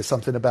might say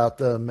something about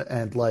them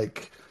and,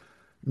 like,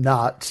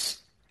 not,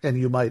 and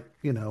you might,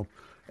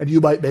 and you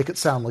might make it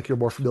sound like you're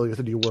more familiar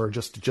than you were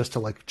just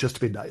to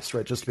be nice,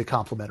 right? Just to be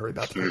complimentary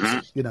about the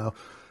person,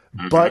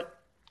 But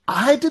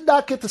I did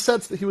not get the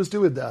sense that he was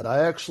doing that.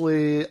 I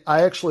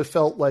actually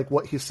felt like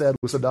what he said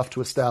was enough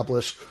to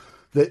establish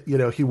that,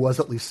 he was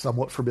at least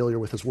somewhat familiar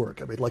with his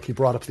work. I mean, like, he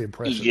brought up the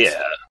impressions.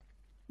 Yeah.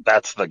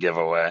 That's the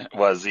giveaway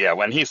was,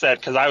 when he said,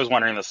 because I was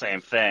wondering the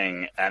same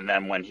thing. And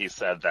then when he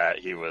said that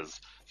he was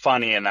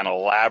funny and then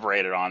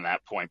elaborated on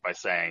that point by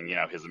saying,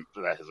 that his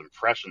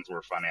impressions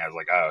were funny, I was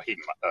like, oh, he's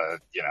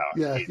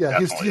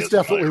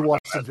definitely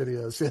watched some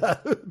videos. Yeah.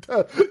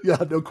 Yeah.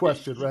 No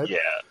question. Right. Yeah.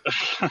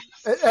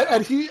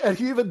 and he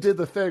even did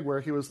the thing where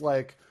he was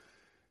like,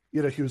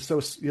 he was so,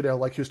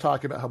 like he was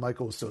talking about how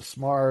Michael was so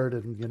smart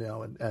and,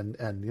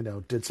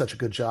 and did such a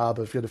good job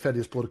of defending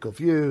his political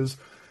views.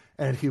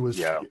 And he was,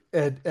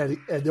 and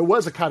there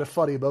was a kind of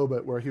funny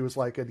moment where he was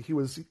like, and he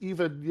was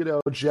even,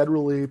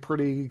 generally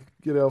pretty,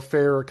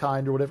 fair or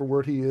kind or whatever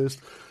word he used,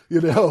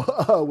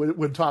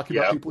 when talking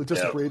about people he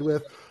disagreed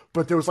with.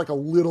 But there was like a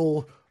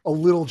little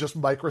just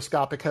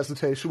microscopic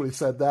hesitation when he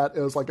said that.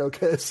 It was like,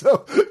 okay,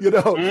 so,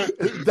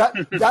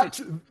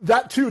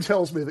 that too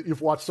tells me that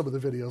you've watched some of the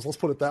videos. Let's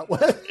put it that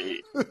way.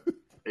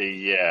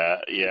 Yeah,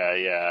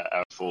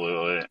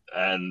 absolutely.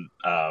 And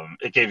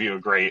it gave you a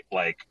great,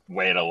 like,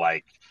 way to,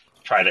 like,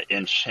 try to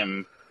inch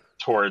him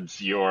towards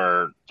the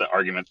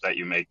argument that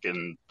you make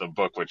in the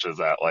book, which is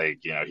that, like,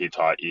 he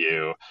taught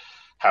you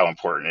how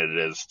important it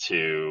is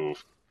to,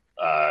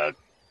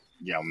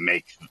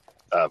 make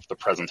the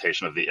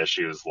presentation of the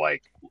issues,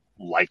 like,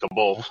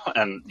 likable.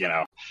 And,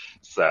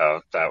 so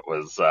that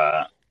was,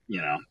 that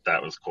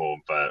was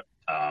cool. But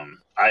I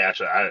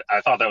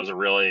thought that was a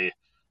really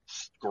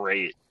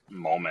great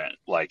moment,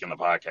 like, in the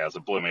podcast.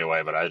 It blew me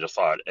away, but I just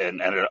thought, and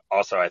it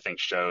also, I think,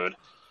 showed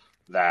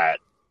that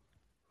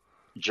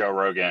Joe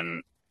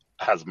Rogan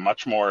has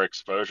much more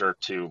exposure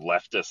to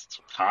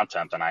leftist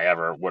content than I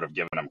ever would have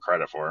given him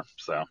credit for.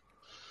 So,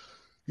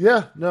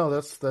 yeah, no,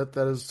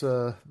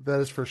 that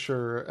is for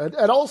sure.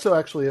 And also,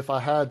 actually, if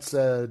I had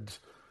said,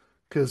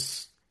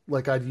 because,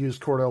 like, I'd used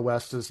Cornel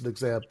West as an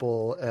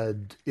example,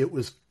 and it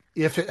was,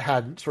 if it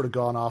hadn't sort of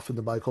gone off in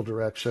the Michael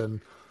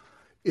direction,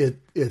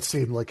 it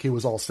seemed like he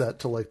was all set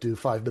to, like, do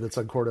 5 minutes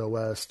on Cornel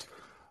West.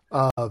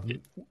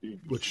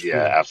 Which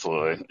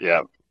absolutely,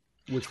 yeah.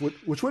 Which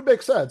would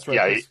make sense,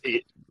 right?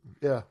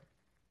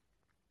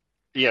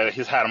 Yeah,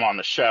 he's had him on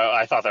the show.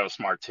 I thought that was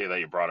smart too that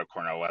you brought up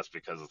Cornel West,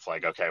 because it's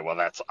like, okay, well,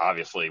 that's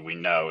obviously, we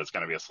know it's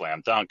going to be a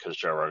slam dunk because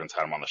Joe Rogan's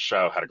had him on the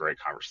show, had a great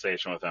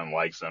conversation with him,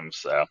 likes him.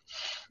 So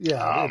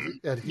and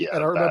I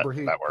remember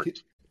he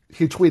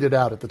tweeted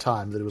out at the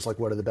time that it was like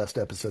one of the best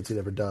episodes he'd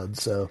ever done.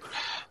 So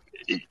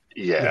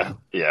yeah.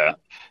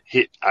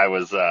 He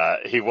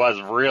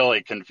was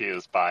really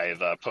confused by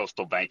the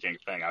postal banking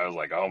thing. I was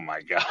like, oh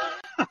my God.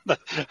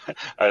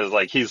 I was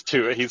like, he's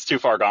too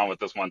far gone with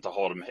this one to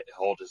hold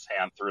his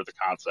hand through the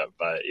concept.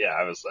 But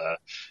yeah,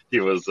 he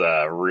was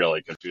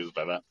really confused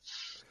by that.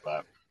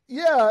 But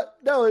yeah,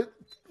 no,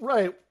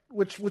 right.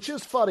 Which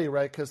is funny,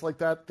 right? Cause like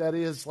that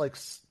is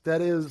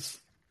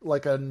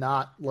like a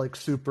not like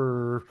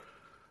super,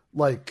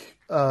 like,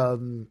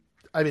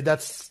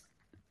 that's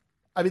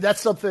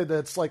something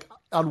that's like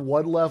on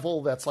one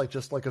level, that's like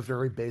just like a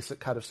very basic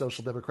kind of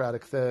social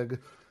democratic thing.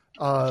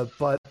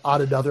 But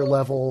on another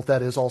level,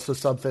 that is also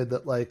something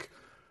that, like,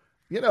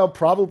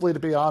 probably, to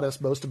be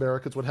honest, most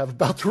Americans would have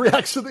about the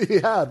reaction that he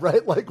had,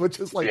 right? Like, which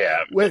is like,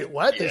 wait,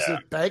 what? They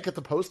said bank at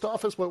the post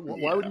office? Why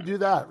would you do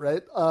that,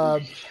 right?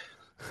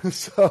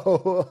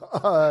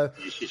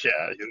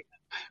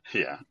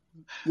 Yeah,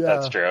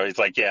 that's true.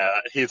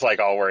 He's like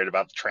all worried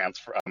about the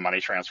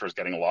money transfers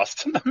getting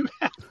lost in the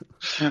mail.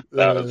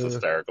 That was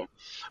hysterical.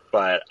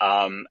 But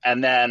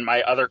and then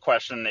my other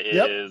question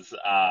is,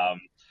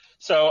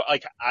 so,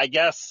 like, I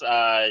guess,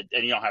 and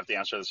you don't have to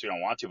answer this if you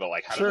don't want to, but,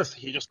 like,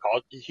 he just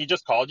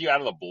called you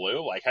out of the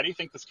blue? Like, how do you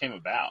think this came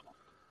about?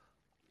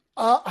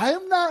 I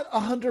am not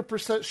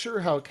 100% sure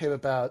how it came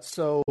about.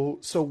 So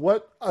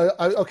what?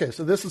 Okay,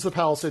 so this is a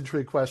Palace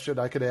Intrigue question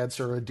I could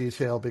answer in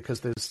detail because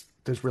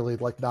there's really,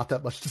 like, not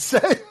that much to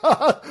say.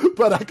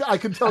 But I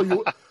can tell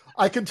you.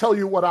 I can tell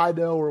you what I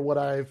know or what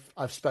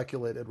I've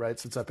speculated, right?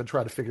 Since I've been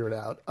trying to figure it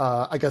out.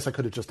 I guess I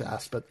could have just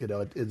asked, but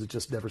it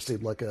just never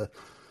seemed like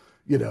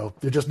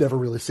it just never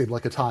really seemed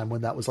like a time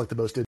when that was like the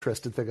most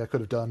interesting thing I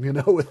could have done,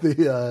 with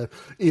the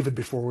even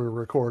before we were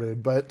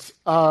recording. But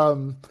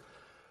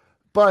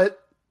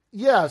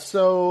yeah.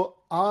 So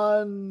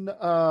on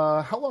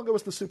how long ago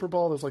was the Super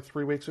Bowl? It was like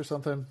 3 weeks or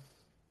something.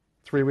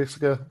 3 weeks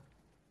ago.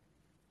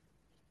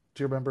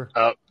 Do you remember?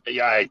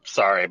 Yeah.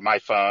 Sorry, my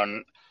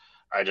phone.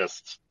 I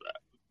just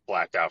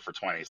blacked out for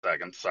 20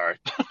 seconds. Sorry.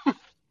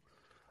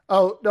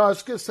 Oh, no, I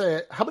was going to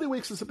say, how many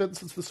weeks has it been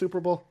since the Super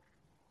Bowl?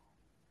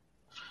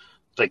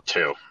 Like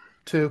 2.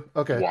 2?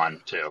 Okay.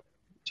 1, 2.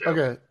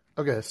 Okay.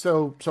 Okay,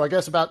 so I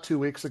guess about 2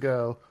 weeks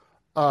ago,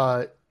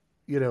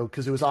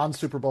 because it was on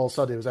Super Bowl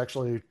Sunday. It was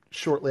actually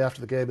shortly after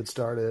the game had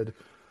started.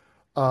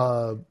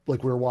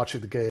 Like we were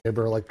watching the game,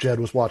 or like Jed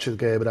was watching the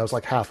game, and I was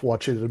like half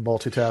watching it and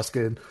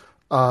multitasking.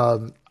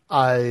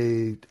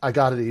 I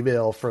got an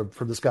email from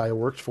this guy who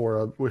works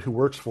for him,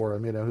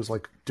 who's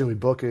like doing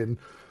booking,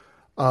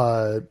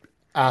 uh,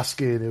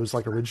 asking. It was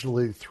like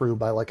originally through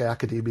my like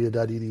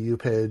academia.edu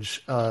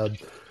page, and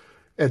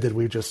then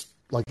we just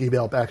like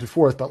emailed back and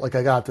forth. But like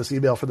I got this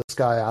email from this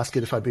guy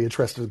asking if I'd be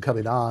interested in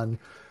coming on,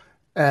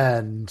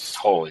 and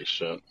Holy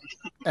shit!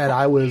 and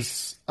I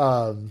was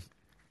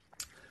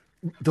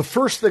the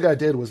first thing I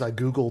did was I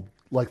Googled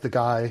like the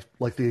guy,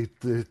 like the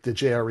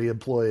JRE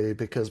employee,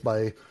 because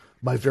my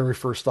very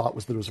first thought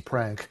was that it was a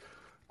prank,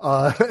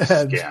 and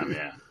Scam,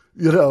 yeah.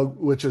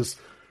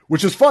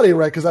 Which is funny,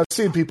 right? Because I've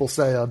seen people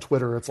say on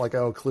Twitter, it's like,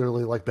 oh,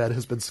 clearly, like Ben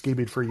has been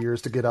scheming for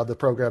years to get on the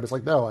program. It's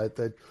like, no,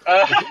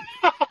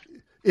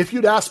 if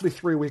you'd asked me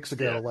 3 weeks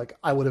ago, like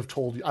I would have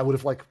told you, I would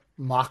have like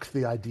mocked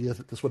the idea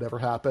that this would ever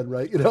happen,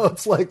 right?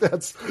 It's like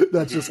that's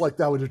just like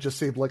that would have just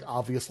seemed like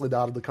obviously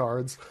not in the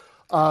cards,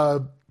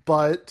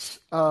 but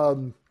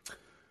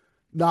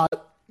not,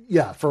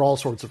 yeah, for all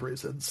sorts of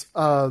reasons.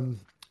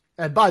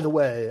 And by the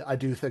way, I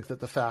do think that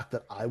the fact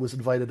that I was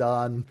invited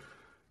on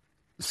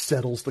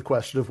settles the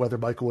question of whether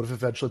Michael would have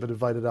eventually been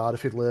invited on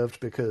if he'd lived,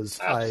 because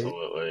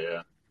absolutely,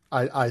 yeah.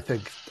 I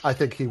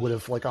think he would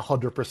have like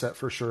 100%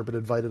 for sure been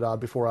invited on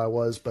before I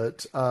was,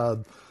 but I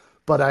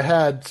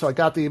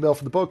got the email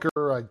from the booker.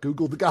 I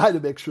Googled the guy to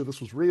make sure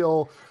this was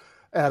real,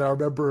 and I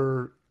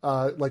remember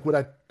like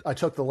when I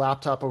took the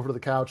laptop over to the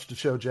couch to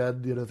show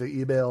Jen, the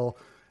email,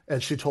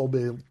 and she told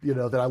me,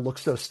 that I looked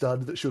so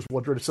stunned that she was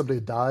wondering if somebody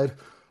had died.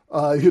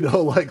 Like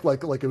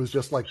it was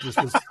just like it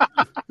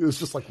was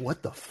just like,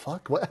 what the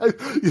fuck, what?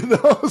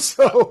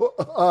 So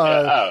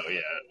oh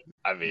yeah.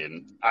 I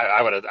mean,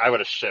 I would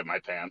have shit my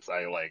pants.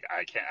 I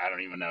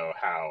don't even know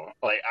how.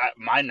 Like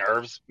my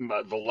nerves,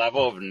 the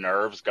level of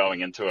nerves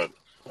going into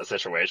a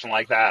situation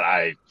like that.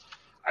 I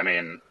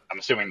mean, I'm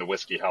assuming the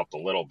whiskey helped a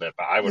little bit,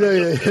 but I would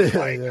have been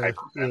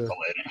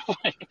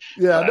hyperventilating.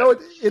 Yeah, no,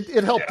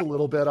 it helped a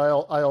little bit. I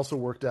also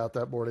worked out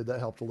that morning. That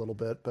helped a little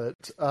bit,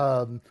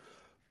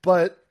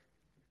 but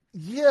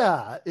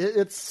yeah,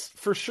 it's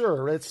for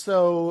sure. It's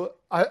so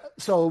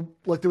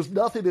like there was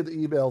nothing in the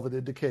email that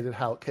indicated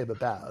how it came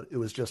about. It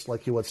was just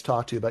like he wants to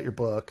talk to you about your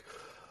book,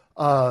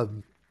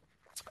 and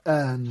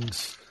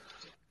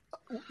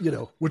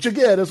which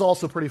again is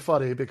also pretty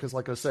funny because,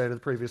 like I was saying to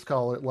the previous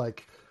caller,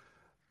 like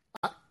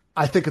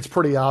I think it's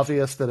pretty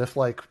obvious that if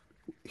like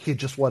he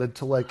just wanted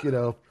to like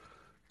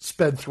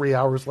spend 3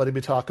 hours letting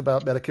me talk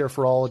about Medicare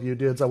for All and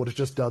unions, I would have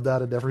just done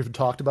that and never even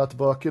talked about the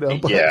book.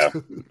 But,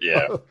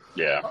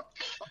 yeah.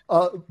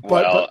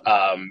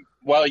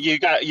 Well,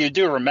 you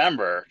do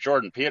remember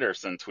Jordan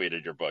Peterson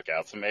tweeted your book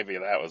out, so maybe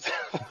that was.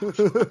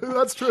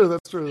 That's true.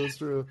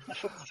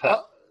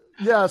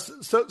 Yes.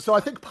 So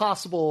I think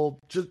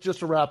possible, just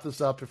to wrap this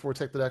up before we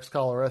take the next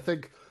caller, I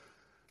think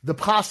the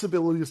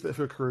possibilities that have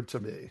occurred to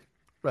me,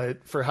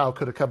 right, for how it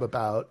could have come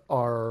about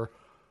are,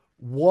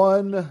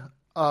 one,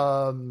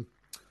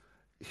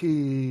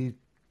 he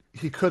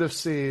could have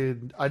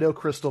seen. I know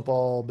Crystal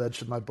Ball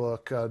mentioned my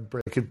book on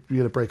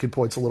Breaking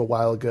Points a little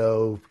while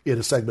ago in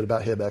a segment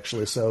about him,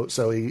 actually. So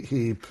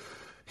he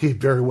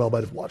very well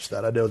might have watched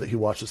that. I know that he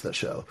watches that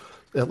show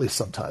at least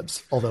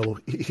sometimes, although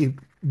he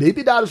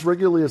maybe not as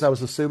regularly as I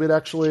was assuming,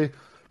 actually,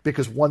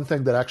 because one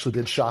thing that actually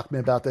did shock me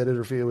about that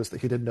interview is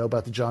that he didn't know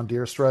about the John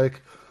Deere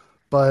strike.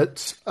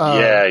 But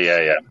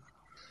yeah.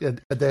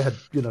 And they had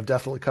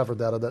definitely covered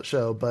that on that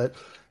show. But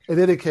in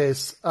any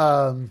case,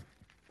 I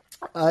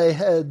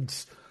had.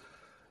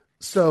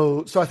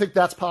 So I think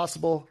that's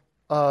possible.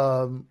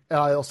 And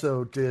I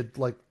also did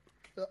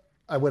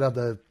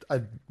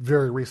I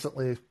very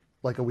recently,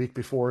 like a week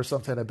before or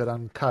something, I've been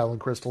on Kyle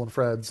and Crystal and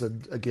Friends.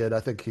 And again,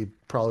 I think he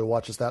probably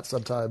watches that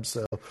sometimes.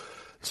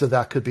 So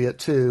that could be it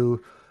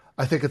too.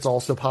 I think it's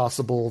also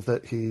possible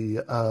that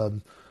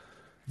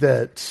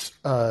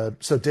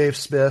so Dave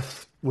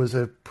Smith was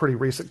a pretty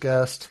recent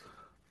guest.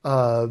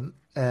 And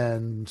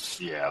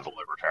yeah, the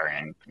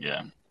libertarian.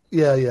 Yeah.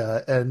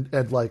 Yeah.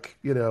 And like,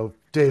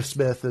 Dave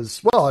Smith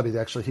is, well, I mean,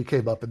 actually he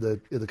came up in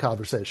the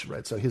conversation,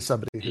 right? So he's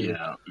somebody who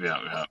yeah.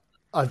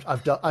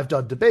 I've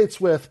done debates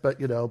with, but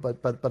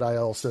I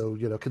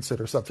also,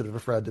 consider something of a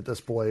friend at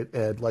this point.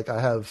 And like, I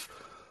have,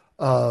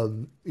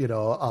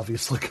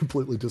 obviously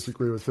completely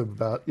disagree with him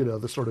about,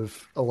 the sort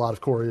of a lot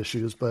of core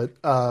issues, but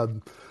I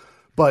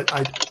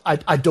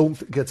don't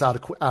think it's out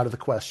of the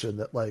question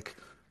that like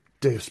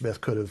Dave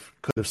Smith could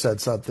have said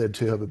something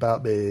to him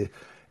about me.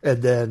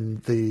 And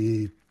then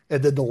the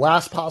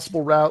last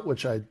possible route,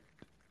 which I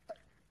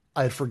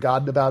had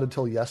forgotten about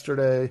until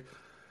yesterday,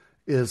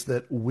 is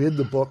that when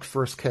the book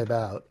first came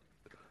out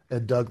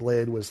and Doug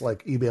Lane was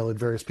like emailing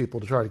various people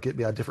to try to get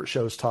me on different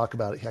shows to talk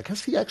about it, I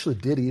guess he actually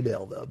did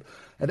email them.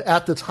 And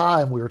at the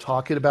time we were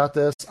talking about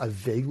this, I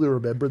vaguely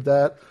remembered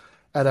that.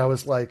 And I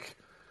was like,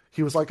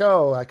 he was like,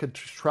 oh, I could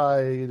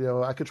try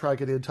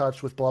getting in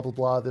touch with blah, blah,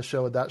 blah, this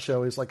show and that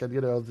show. He's like,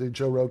 the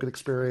Joe Rogan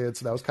Experience.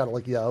 And I was kind of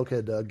like, yeah,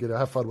 okay, Doug,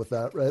 have fun with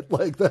that, right?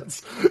 Like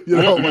that's,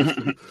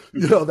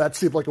 that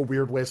seemed like a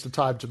weird waste of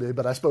time to me,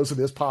 but I suppose it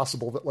is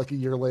possible that like a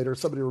year later,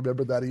 somebody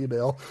remembered that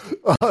email.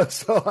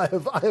 So I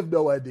have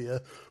no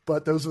idea,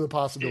 but those are the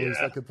possibilities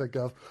I can think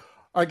of.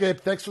 All right, Gabe,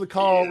 thanks for the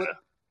call. Yeah.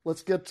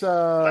 Let's get,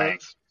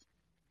 thanks.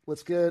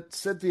 Let's get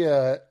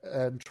Cynthia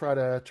and try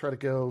to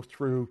go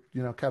through,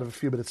 kind of a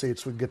few minutes each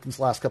so we can get these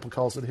last couple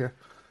calls in here.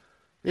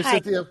 Hey, Hi.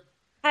 Cynthia.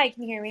 Hi,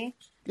 can you hear me?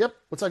 Yep.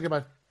 What's on your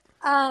mind?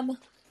 I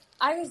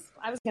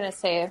was gonna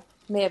say it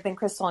may have been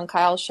Crystal and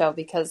Kyle's show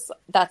because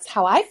that's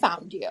how I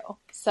found you.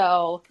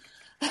 So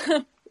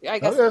I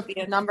guess it could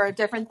be a number of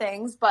different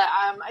things, but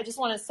I just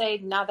want to say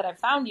now that I've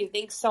found you,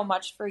 thanks so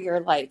much for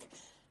your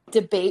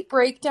debate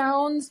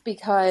breakdowns,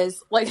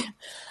 because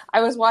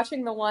I was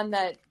watching the one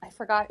that I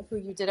forgot who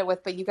you did it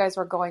with, but you guys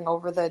were going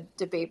over the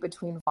debate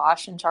between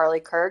Vosh and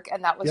Charlie Kirk,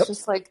 and that was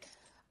just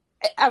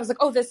I was like,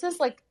 oh, this is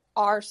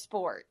our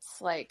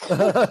sports,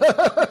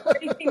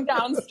 breaking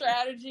down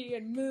strategy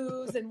and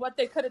moves and what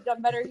they could have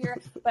done better here.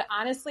 But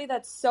honestly,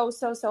 that's so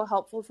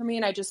helpful for me.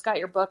 And I just got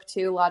your book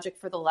too, Logic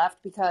for the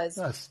Left, because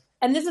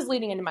and this is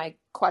leading into my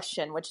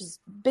question, which is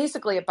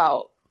basically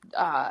about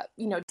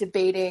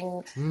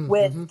debating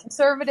with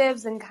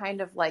conservatives and kind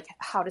of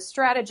how to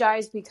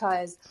strategize,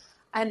 because,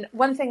 and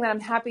one thing that I'm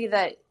happy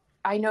that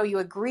I know you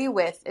agree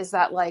with is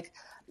that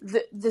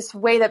this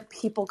way that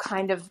people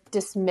kind of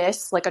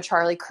dismiss a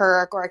Charlie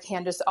Kirk or a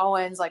Candace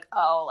Owens, I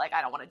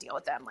don't want to deal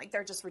with them.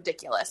 They're just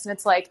ridiculous. And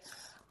it's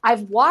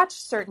I've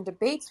watched certain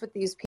debates with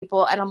these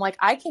people and I'm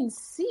I can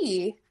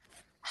see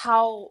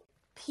how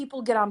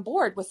people get on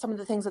board with some of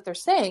the things that they're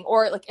saying,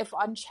 or if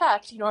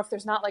unchecked, if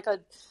there's not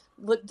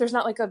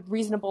a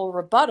reasonable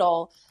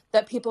rebuttal,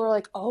 that people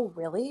are oh,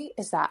 really?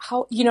 Is that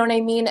how, you know what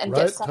I mean? And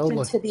get sucked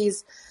into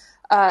these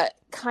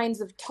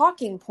kinds of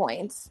talking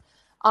points.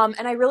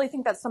 And I really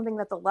think that's something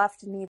that the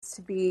left needs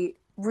to be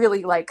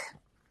really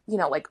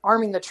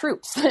arming the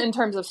troops in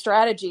terms of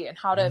strategy and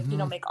how to,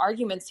 make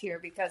arguments here,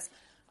 because,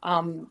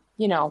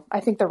 I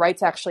think the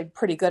right's actually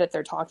pretty good at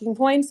their talking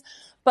points.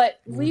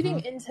 But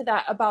leading into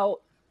that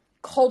about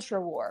culture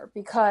war,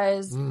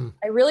 because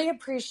I really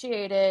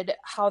appreciated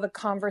how the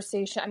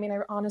conversation, I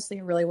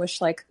honestly really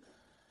wish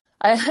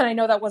I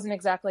know that wasn't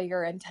exactly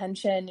your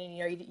intention,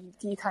 and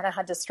you kind of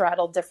had to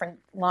straddle different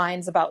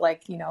lines about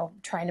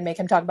trying to make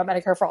him talk about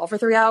Medicare for all for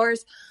 3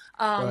 hours.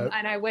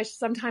 And I wish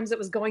sometimes it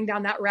was going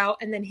down that route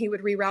and then he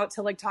would reroute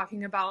to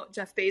talking about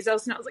Jeff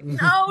Bezos. And I was like,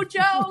 no,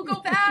 Joe, go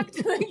back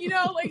to,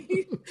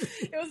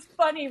 it was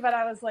funny, but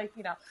I was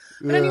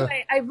but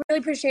anyway, I really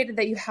appreciated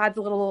that you had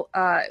the little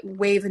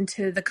wave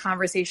into the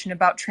conversation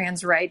about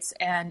trans rights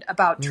and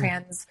about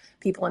trans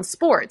people in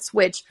sports,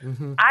 which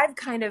I've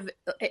kind of,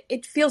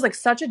 it feels like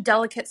such a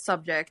delicate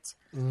subject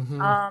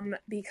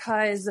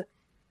because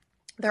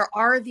there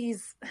are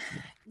these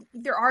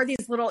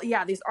little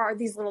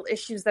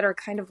issues that are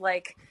kind of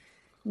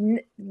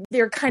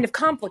they're kind of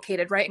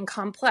complicated, right? And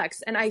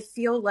complex. And I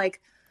feel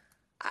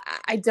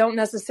I don't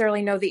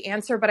necessarily know the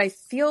answer, but I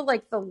feel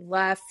the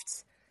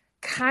left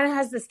kind of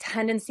has this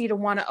tendency to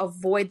want to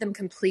avoid them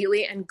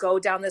completely and go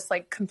down this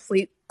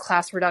complete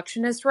class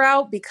reductionist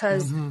route,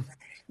 because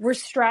we're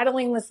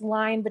straddling this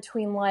line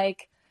between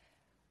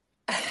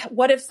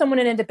what if someone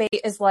in a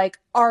debate is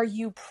are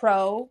you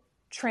pro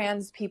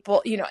trans people,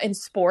 in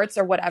sports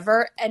or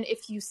whatever? And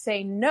if you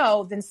say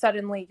no, then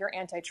suddenly you're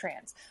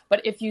anti-trans.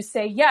 But if you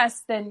say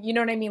yes, then you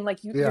know what I mean?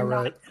 You're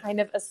not kind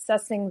of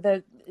assessing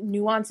the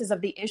nuances of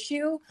the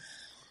issue.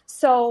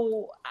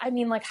 So,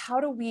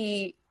 how do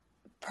we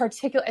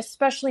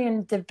especially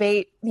in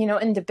debate,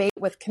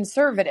 with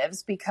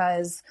conservatives,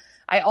 because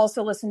I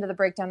also listened to the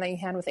breakdown that you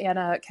had with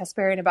Anna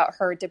Kasparian about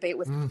her debate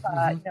with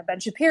Ben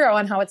Shapiro,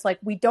 and how it's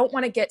we don't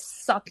want to get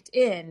sucked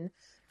in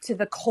to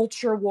the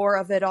culture war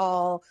of it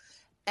all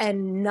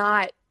and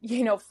not,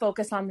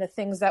 focus on the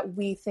things that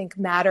we think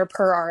matter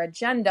per our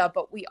agenda.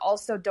 But we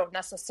also don't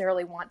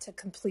necessarily want to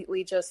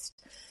completely just,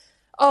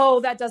 oh,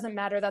 that doesn't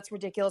matter, that's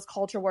ridiculous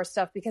culture war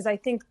stuff. Because I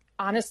think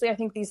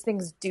these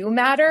things do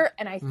matter.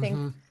 And I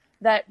think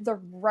that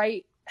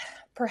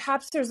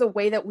perhaps there's a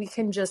way that we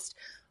can just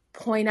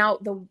point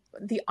out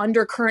the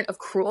undercurrent of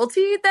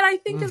cruelty that I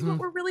think is what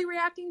we're really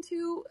reacting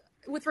to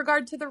with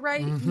regard to the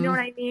right. You know what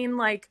I mean?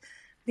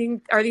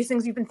 Are these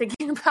things you've been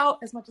thinking about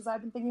as much as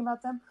I've been thinking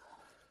about them?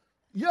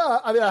 Yeah,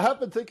 I have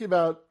been thinking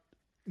about,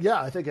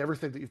 I think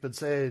everything that you've been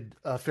saying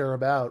a fair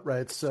amount,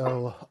 right?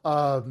 So,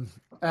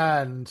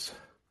 and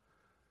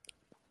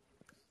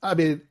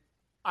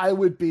I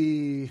would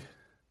be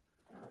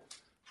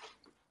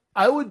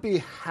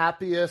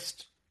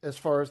happiest as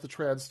far as the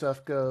trans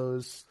stuff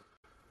goes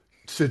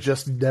to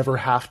just never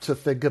have to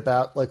think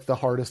about the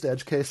hardest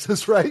edge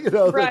cases, right?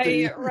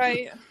 Right.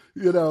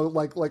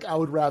 I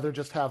would rather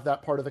just have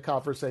that part of the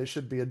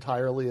conversation be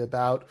entirely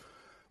about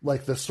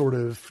the sort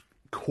of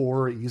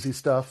core easy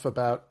stuff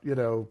about,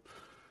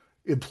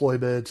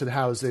 employment and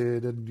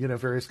housing and,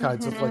 various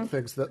kinds of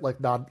things that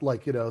not,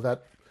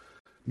 that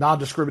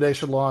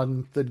non-discrimination law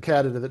in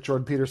Canada that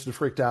Jordan Peterson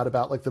freaked out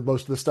about, like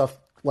most of the stuff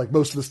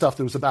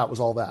that was about was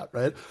all that,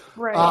 right?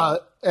 Right.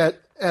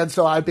 And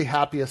so I'd be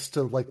happiest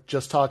to like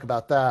just talk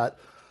about that.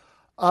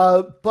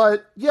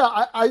 But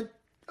yeah,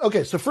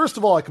 okay. So first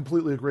of all, I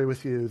completely agree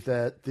with you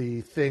that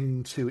the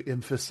thing to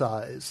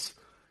emphasize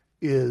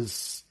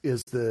is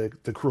the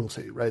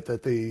cruelty, right?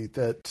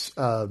 Because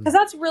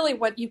that's really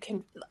what you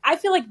can. I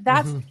feel like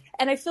that's,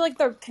 and I feel like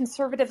the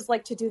conservatives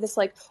like to do this,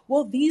 like,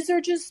 well, these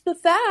are just the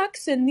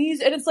facts, and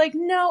it's like,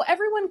 no,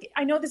 everyone.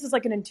 I know this is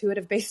like an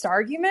intuitive based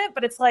argument,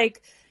 but it's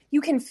like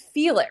you can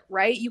feel it,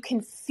 right? You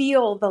can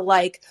feel the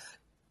like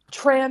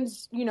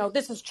trans,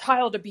 this is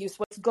child abuse,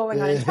 what's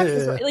going on in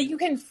Texas. Right? Like you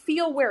can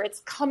feel where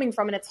it's coming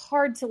from, and it's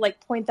hard to like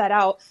point that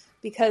out.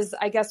 Because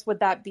I guess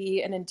would that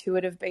be an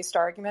intuitive based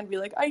argument? Be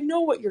like, I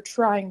know what you're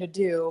trying to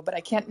do, but I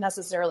can't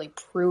necessarily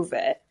prove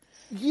it.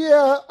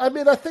 Yeah, I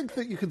mean, I think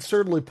that you can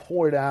certainly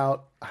point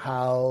out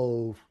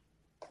how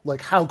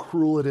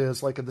cruel it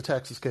is. Like in the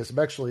Texas case, I'm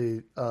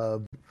actually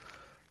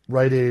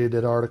writing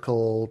an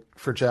article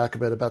for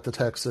Jacobin about the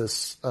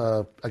Texas.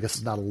 I guess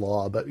it's not a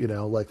law, but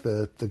like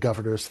the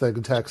governor's thing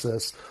in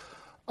Texas.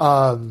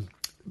 I'm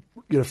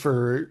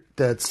hoping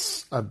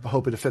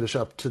to finish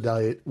up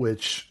tonight,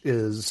 which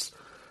is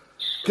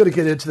going to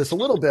get into this a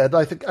little bit.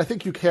 I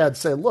think you can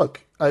say,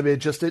 look, I mean,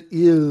 just it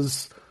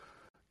is,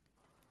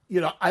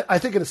 I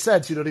think in a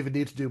sense you don't even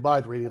need to do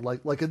mind reading.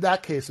 Like in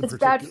that case, it's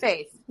bad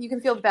faith. You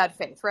can feel bad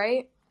faith,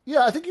 right?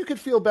 Yeah, I think you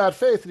could feel bad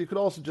faith, and you could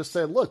also just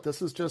say, look,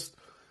 this is just,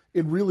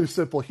 in really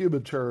simple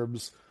human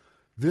terms,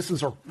 this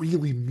is a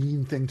really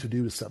mean thing to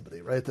do to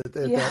somebody, right?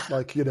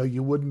 That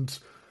you wouldn't.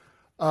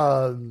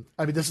 I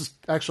mean, this is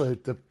actually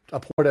a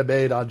point I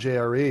made on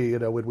JRE,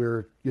 when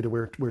we're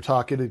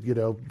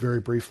talking,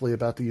 very briefly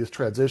about the youth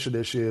transition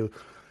issue.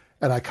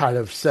 And I kind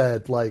of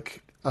said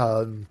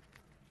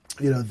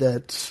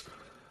that,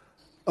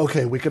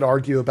 okay, we could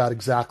argue about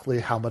exactly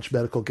how much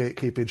medical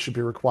gatekeeping should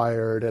be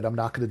required. And I'm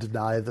not going to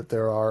deny that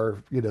there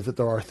are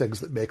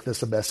things that make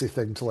this a messy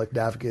thing to like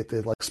navigate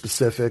the like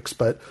specifics,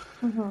 but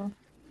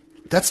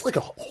that's like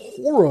a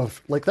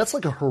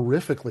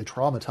horrifically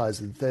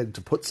traumatizing thing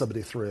to put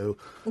somebody through.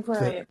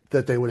 Right.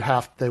 That they would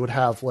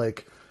have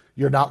like,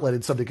 you're not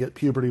letting somebody get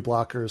puberty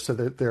blockers, so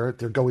that they're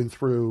going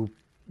through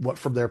what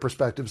from their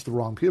perspective is the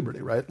wrong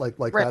puberty, right? Like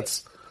right.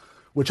 That's,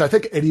 which I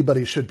think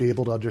anybody should be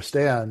able to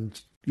understand.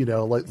 I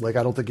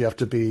don't think you have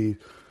to be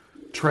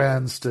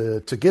trans to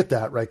get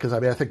that, right? Because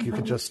I mean, I think you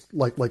could just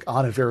like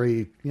on a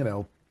very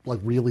like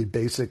really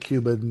basic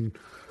human,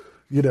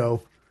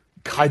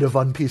 kind of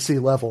on PC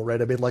level,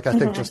 right? I mean, like, I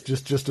think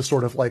just to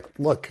sort of like,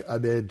 look, I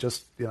mean,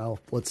 just,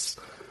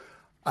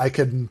 I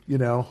can,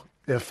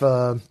 if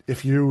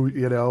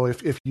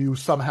you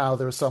somehow,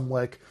 there's some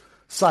like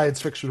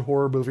science fiction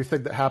horror movie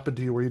thing that happened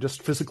to you where you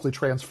just physically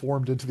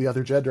transformed into the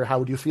other gender, how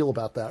would you feel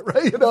about that?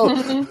 Right.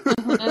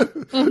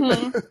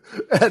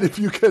 And if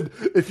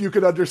you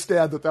could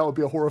understand that would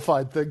be a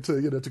horrifying thing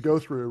to go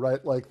through,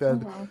 right? Like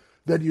then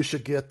you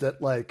should get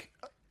that, like,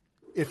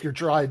 if you're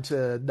trying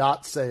to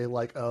not say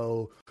like,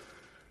 oh,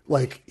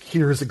 like,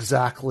 here's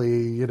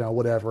exactly,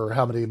 whatever,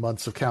 how many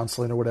months of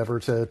counseling or whatever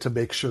to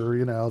make sure,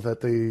 that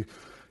the,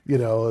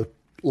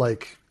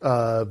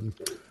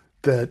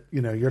 that,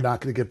 you're not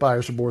going to get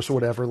buyer's remorse or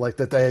whatever, like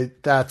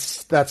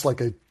that's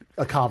like a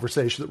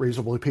conversation that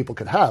reasonably people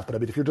could have. But I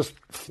mean, if you're just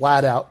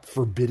flat out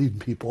forbidding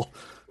people,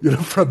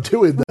 from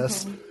doing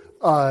this,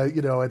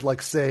 and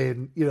like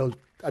saying,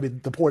 I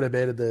mean, the point I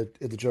made in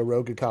the Joe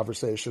Rogan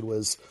conversation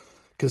was,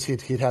 because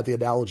he'd had the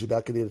analogy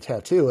about getting a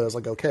tattoo. And I was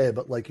like, okay,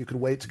 but like you can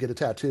wait to get a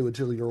tattoo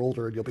until you're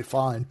older and you'll be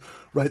fine,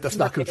 right? That's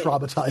not going to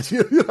traumatize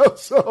you,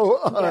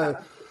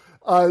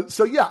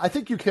 So yeah, I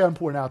think you can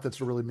point out that's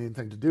a really mean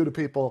thing to do to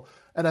people.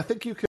 And I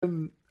think you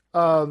can,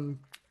 I mean,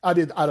 I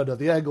don't know,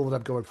 the angle that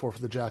I'm going for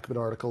the Jacobin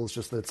article is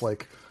just that it's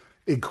like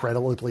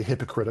incredibly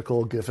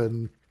hypocritical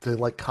given the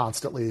like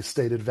constantly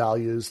stated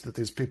values that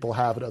these people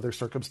have in other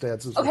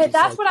circumstances. Okay,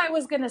 that's what I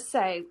was going to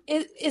say.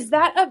 Is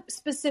that a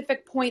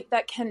specific point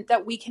that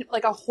we can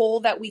like a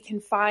hole that we can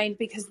find?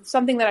 Because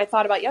something that I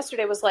thought about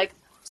yesterday was like,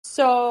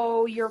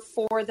 so you're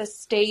for the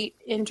state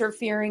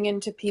interfering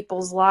into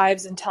people's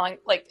lives and telling,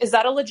 like, is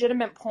that a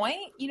legitimate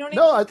point? You know what I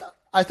mean? No,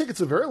 I think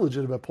it's a very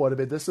legitimate point. I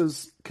mean, this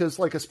is because,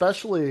 like,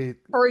 especially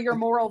for your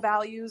moral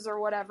values or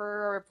whatever,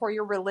 or for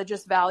your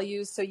religious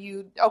values. So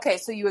you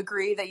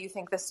agree that you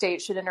think the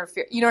state should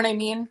interfere. You know what I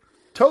mean?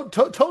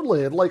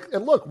 Totally. And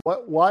look,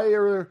 why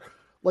are,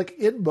 like,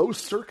 in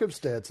most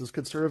circumstances,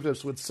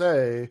 conservatives would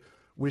say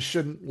we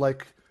shouldn't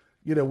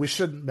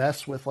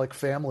mess with like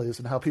families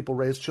and how people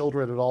raise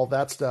children and all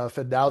that stuff.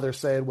 And now they're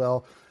saying,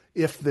 well,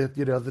 if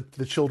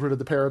the children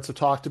and the parents have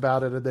talked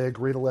about it and they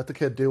agree to let the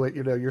kid do it,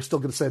 you're still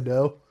going to say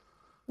no.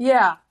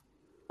 Yeah.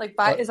 Like,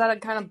 is that a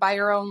kind of by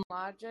your own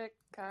logic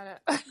kind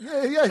of?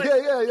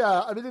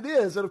 Yeah. I mean, it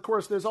is. And of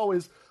course there's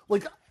always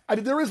like, I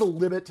mean, there is a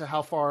limit to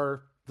how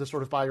far the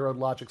sort of by your own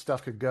logic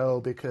stuff could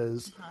go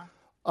because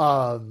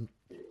I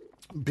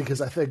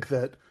think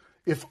that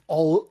if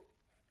all,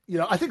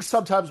 I think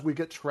sometimes we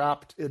get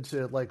trapped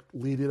into like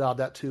leaning on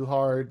that too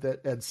hard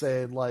and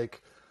saying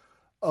like,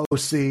 oh,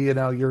 see,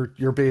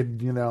 you're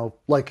being,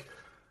 like,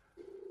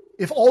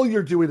 if all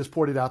you're doing is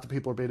pointing out that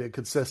people are being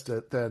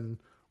inconsistent, then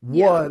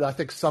one, I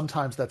think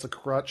sometimes that's a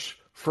crutch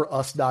for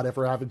us not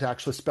ever having to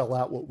actually spell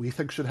out what we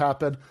think should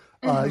happen.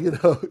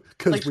 Because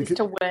like we could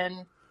to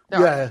win.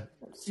 Yeah,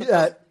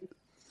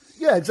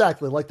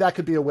 exactly. Like that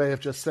could be a way of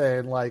just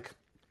saying like,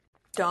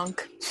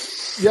 dunk.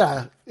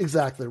 Yeah,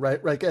 exactly.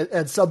 Right.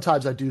 And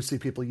sometimes I do see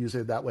people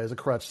using it that way as a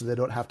crutch, so they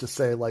don't have to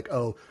say like,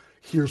 oh,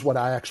 here's what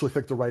I actually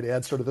think the right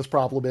answer to this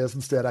problem is.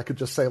 Instead, I could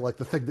just say like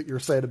the thing that you're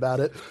saying about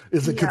it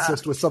isn't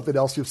consistent with something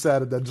else you've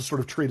said, and then just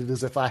sort of treat it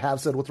as if I have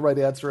said what the right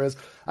answer is.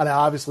 And I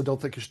obviously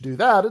don't think you should do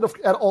that.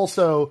 And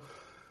also,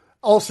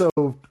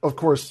 of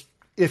course,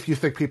 if you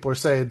think people are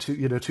saying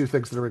two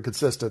things that are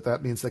inconsistent,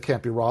 that means they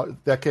can't be wrong.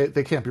 They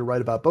can't be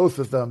right about both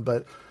of them.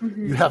 But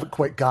you haven't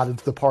quite gotten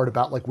to the part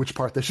about like which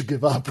part they should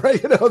give up,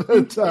 right?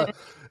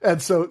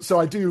 And so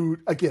I do.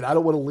 Again, I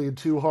don't want to lean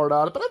too hard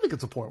on it, but I think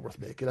it's a point worth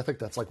making. I think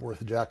that's like worth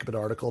a Jacobin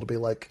article to be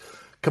like,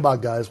 come on,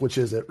 guys, which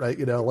is it, right?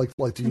 Do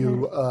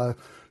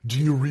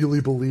you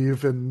really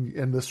believe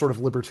in this sort of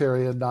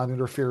libertarian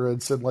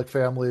non-interference and like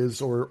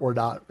families or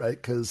not, right?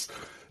 Because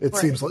it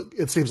seems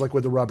like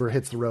when the rubber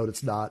hits the road,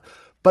 it's not.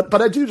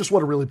 But I do just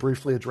want to really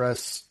briefly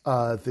address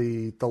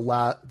the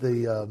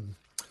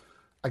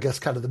I guess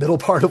kind of the middle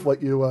part of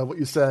what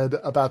you said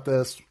about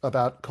this,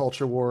 about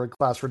culture war and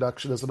class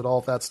reductionism and all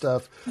of that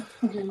stuff,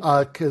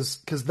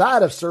 because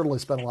that I've certainly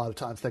spent a lot of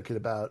time thinking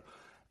about,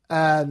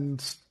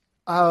 and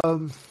I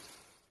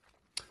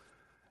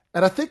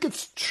think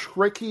it's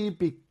tricky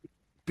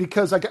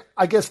because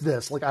I guess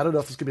this, like, I don't know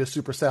if this could be a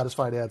super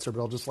satisfying answer,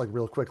 but I'll just like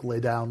real quick lay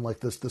down like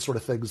the sort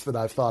of things that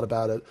I've thought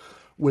about it,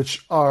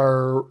 which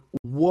are,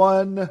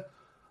 one,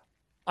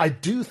 I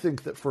do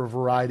think that for a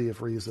variety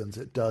of reasons,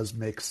 it does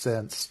make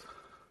sense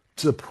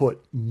to put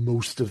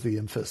most of the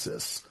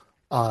emphasis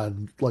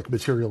on like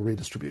material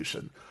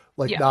redistribution,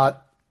 like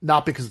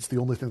not because it's the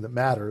only thing that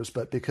matters,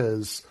 but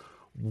because,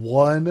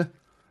 one,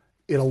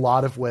 in a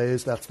lot of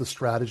ways, that's the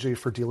strategy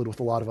for dealing with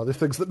a lot of other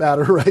things that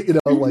matter, right?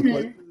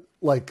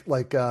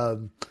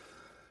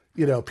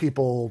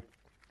 People,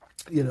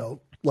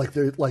 like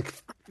they're like,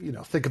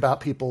 think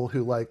about people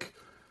who like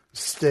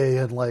stay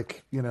in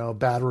like,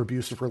 bad or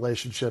abusive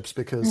relationships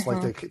because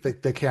like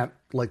they can't,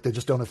 like they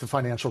just don't have the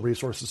financial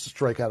resources to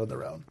strike out on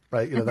their own,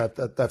 right?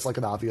 That's like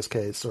an obvious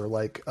case, or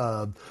like,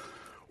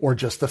 or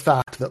just the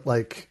fact that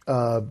like,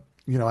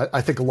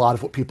 I think a lot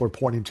of what people are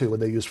pointing to when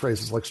they use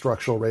phrases like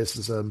structural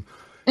racism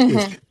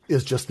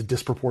is just the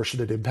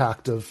disproportionate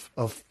impact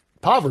of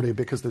poverty,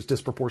 because there's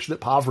disproportionate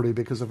poverty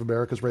because of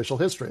America's racial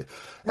history.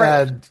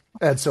 Right.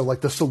 And so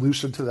like the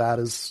solution to that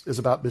is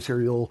about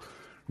material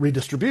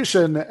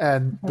redistribution,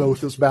 and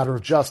both as a matter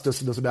of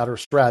justice and as a matter of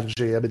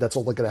strategy. I mean, that's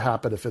only going to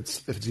happen if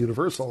it's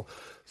universal.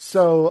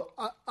 So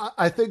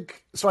I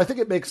think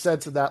it makes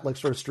sense in that like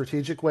sort of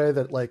strategic way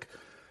that like,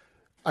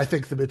 I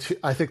think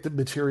the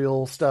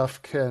material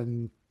stuff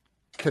can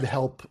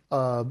help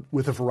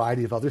with a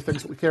variety of other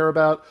things that we care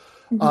about.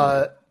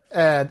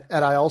 And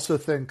I also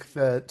think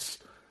that,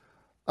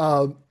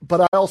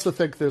 but I also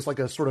think there's like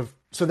a sort of,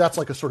 so that's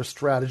like a sort of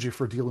strategy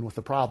for dealing with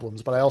the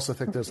problems. But I also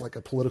think there's like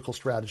a political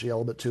strategy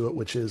element to it,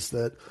 which is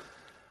that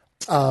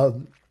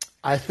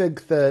I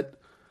think that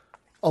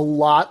a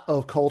lot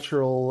of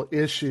cultural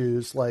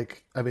issues,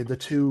 like, I mean, the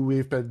two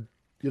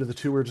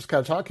we're just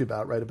kind of talking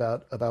about, right?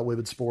 About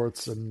women's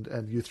sports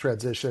and youth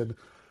transition.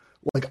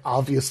 Like,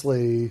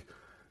 obviously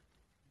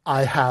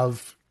I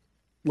have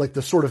like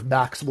the sort of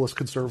maximalist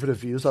conservative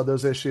views on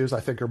those issues I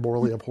think are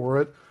morally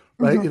abhorrent,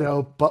 right?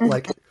 But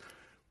like,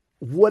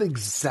 what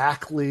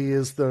exactly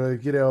is the,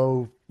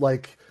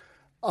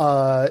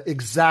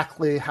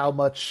 exactly how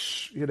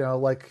much,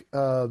 like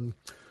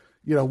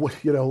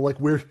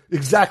we're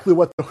exactly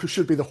what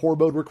should be the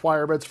hormone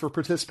requirements for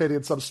participating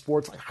in some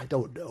sports. Like, I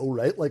don't know,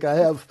 right? Like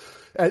I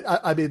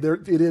mean,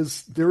 there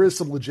is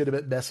some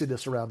legitimate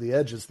messiness around the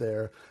edges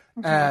there.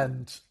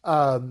 And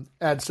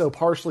so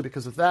partially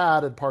because of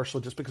that, and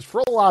partially just because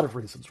for a lot of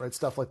reasons, right?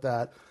 Stuff like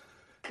that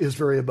is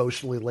very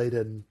emotionally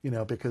laden,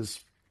 because,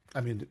 I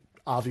mean,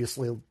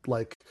 obviously,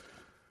 like,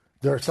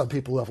 there are some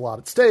people who have a lot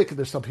at stake, and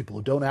there's some people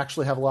who don't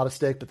actually have a lot at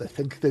stake, but they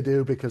think they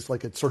do because,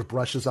 like, it sort of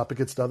brushes up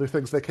against other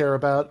things they care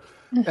about.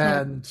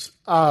 And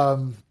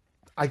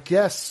I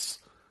guess,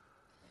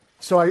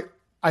 so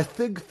I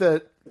think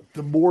that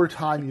the more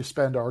time you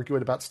spend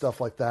arguing about stuff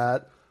like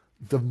that,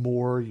 the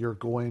more you're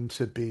going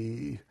to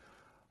be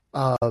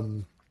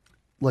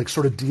like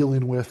sort of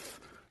dealing with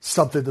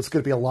something that's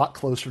going to be a lot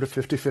closer to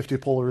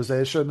 50-50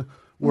 polarization.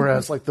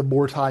 Whereas like the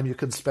more time you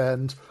can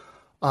spend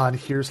on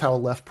here's how a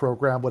left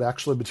program would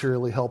actually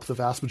materially help the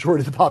vast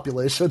majority of the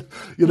population,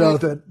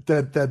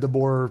 then the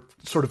more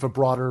sort of a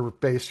broader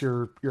base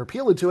you're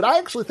appealing to. And I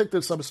actually think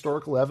there's some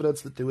historical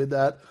evidence that doing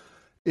that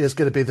is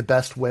going to be the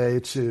best way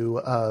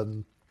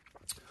to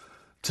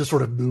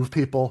sort of move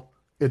people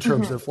in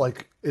terms of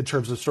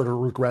sort of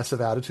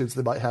regressive attitudes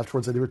they might have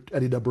towards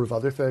any number of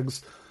other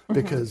things,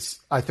 because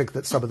I think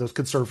that some of those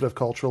conservative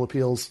cultural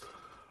appeals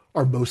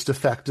are most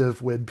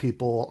effective when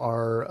people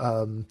are,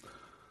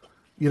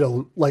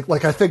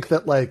 like I think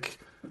that like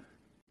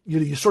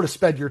you sort of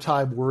spend your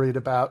time worried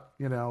about,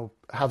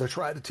 how they're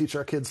trying to teach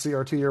our kids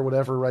CRT or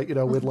whatever, right?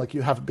 When like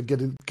you haven't been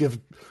getting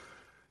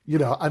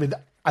I mean,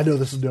 I know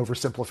this is an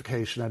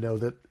oversimplification. I know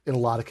that in a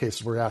lot of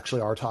cases we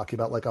actually are talking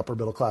about like upper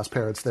middle class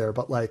parents there,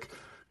 but like,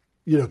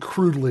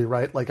 crudely,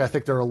 right? Like I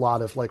think there are a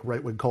lot of like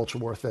right wing culture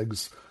war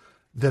things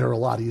that are a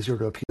lot easier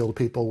to appeal to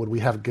people when we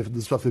haven't given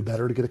them something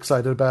better to get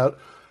excited about.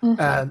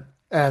 Mm-hmm.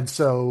 And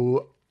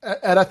so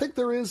I think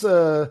there is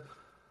a,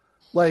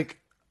 like,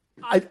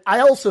 I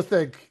also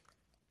think,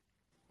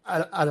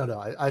 I don't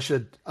know, I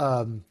should,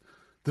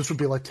 this would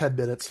be like 10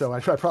 minutes, so I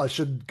probably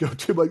shouldn't go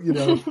too much,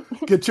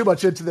 get too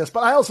much into this.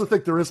 But I also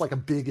think there is like a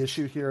big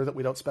issue here that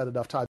we don't spend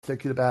enough time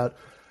thinking about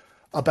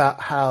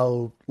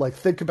how, like,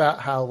 think about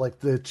how, like,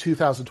 the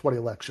 2020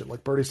 election,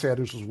 like, Bernie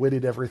Sanders was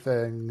winning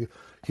everything.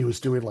 He was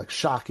doing, like,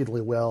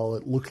 shockingly well.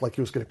 It looked like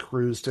he was going to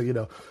cruise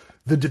to,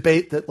 the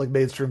debate that, like,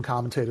 mainstream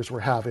commentators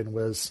were having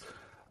was,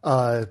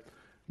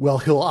 well,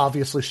 he'll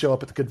obviously show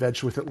up at the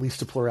convention with at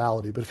least a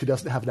plurality, but if he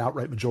doesn't have an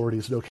outright majority,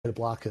 it's okay to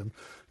block him.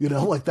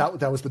 Like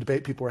that was the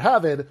debate people were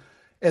having.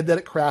 And then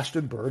it crashed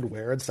and burned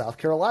where? In South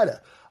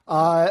Carolina.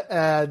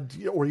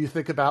 Or you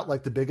think about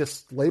like the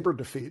biggest labor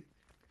defeat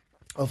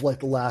of like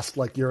the last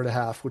like year and a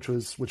half, which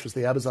was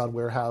the Amazon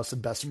warehouse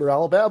in Bessemer,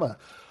 Alabama.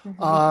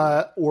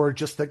 Mm-hmm. Or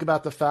just think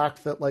about the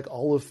fact that like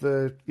all of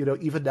the,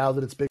 even now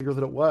that it's bigger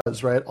than it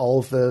was, right? All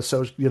of the,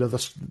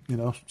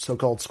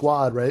 so-called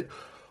squad, right?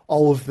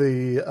 All of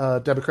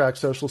the Democratic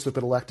Socialists who've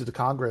been elected to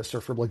Congress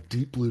are from like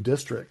deep blue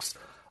districts.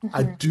 Mm-hmm.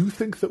 I do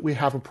think that we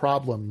have a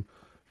problem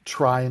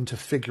trying to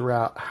figure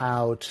out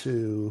how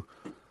to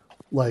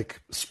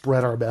like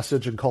spread our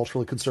message in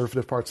culturally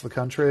conservative parts of the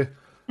country.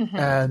 Mm-hmm.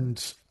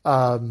 And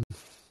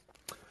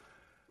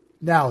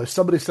now if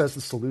somebody says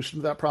the solution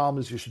to that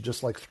problem is you should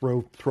just like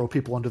throw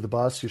people under the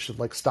bus, you should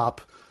like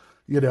stop,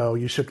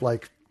 you should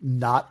like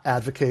not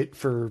advocate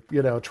for,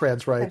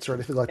 trans rights or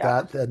anything like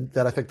that, then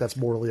I think that's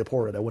morally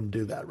abhorrent. I wouldn't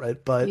do that. Right.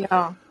 But,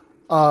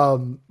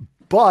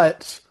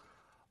 but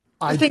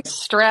I think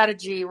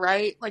strategy,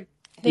 right? Like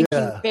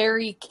thinking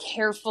very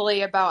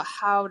carefully about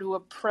how to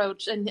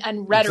approach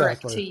and rhetoric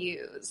to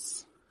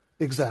use.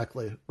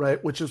 Exactly.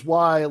 Right. Which is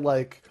why,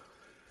 like,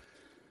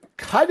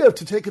 kind of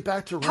to take it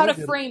back to how Rogan,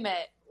 to frame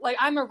it. Like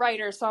I'm a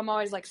writer, so I'm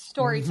always like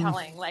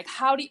storytelling. Mm-hmm. Like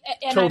how do you,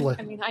 and totally.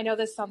 I mean, I know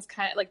this sounds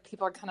kind of like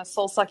people are kind of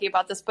soul sucky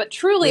about this, but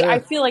truly I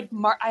feel like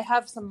I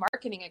have some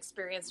marketing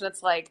experience. And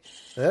it's like,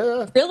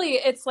 really,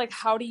 it's like,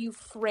 how do you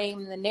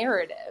frame the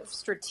narrative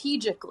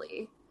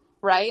strategically?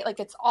 Right? Like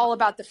it's all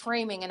about the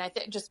framing. And I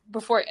think I just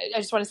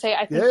want to say,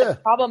 I think the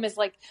problem is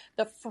like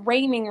the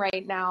framing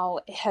right now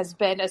has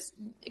been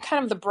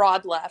kind of the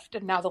broad left.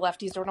 And now the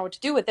lefties don't know what to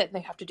do with it and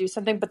they have to do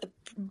something. But the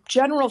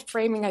general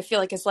framing I feel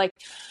like is like,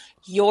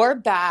 you're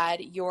bad,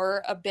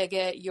 you're a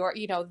bigot, you're,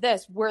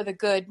 this, we're the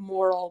good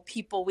moral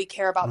people, we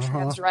care about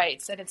trans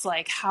rights. And it's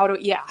like, how do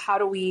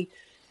we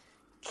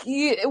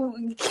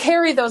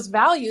carry those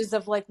values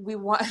of like, we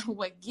want,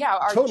 like,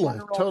 our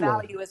general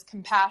value is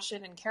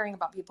compassion and caring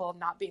about people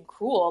and not being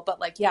cruel. But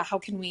like, how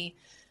can we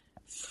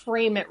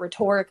frame it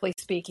rhetorically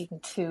speaking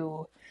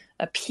to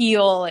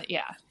appeal?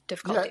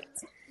 Difficulties.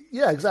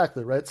 Yeah,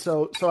 exactly. Right.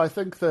 So I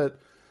think that,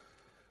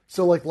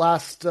 like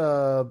last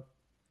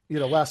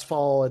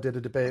fall I did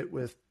a debate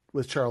with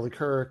Charlie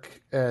Kirk,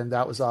 and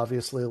that was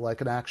obviously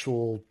like an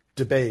actual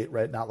debate,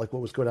 right? Not like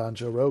what was going on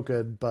Joe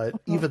Rogan, but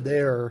even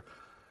there,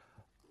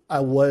 I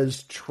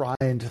was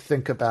trying to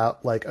think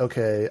about like,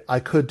 okay,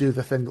 I could do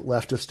the thing that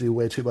leftists do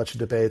way too much in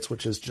debates,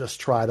 which is just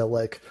try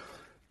to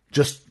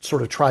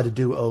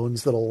do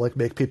owns that'll like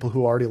make people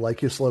who already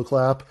like you slow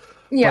clap.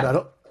 Yeah.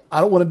 But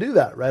I don't want to do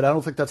that, right? I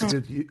don't think that's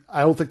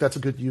a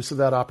good use of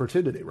that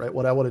opportunity, right?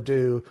 What I want to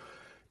do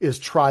is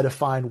try to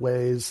find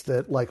ways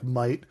that like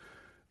might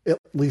at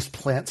least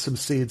plant some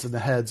seeds in the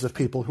heads of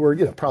people who are,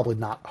 probably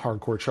not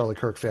hardcore Charlie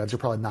Kirk fans. You're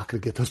probably not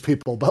going to get those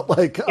people, but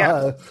like,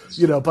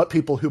 but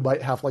people who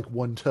might have like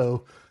one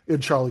toe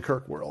in Charlie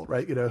Kirk world,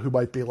 right? Who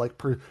might be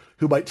like,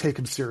 who might take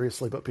him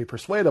seriously, but be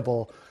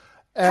persuadable.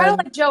 Kind of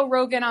like Joe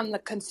Rogan on the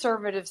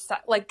conservative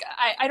side. Like,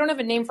 I don't have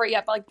a name for it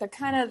yet, but like the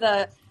kind of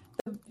the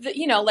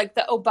like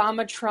the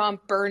Obama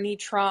Trump, Bernie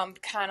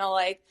Trump kind of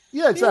like,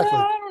 yeah, exactly.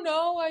 I don't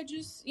know. I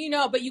just,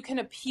 but you can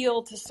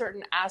appeal to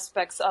certain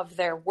aspects of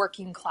their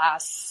working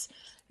class,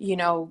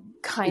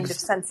 kind of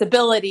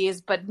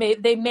sensibilities, but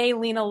they may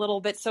lean a little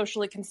bit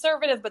socially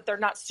conservative, but they're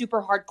not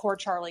super hardcore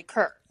Charlie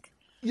Kirk.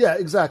 Yeah,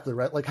 exactly.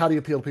 Right. Like, how do you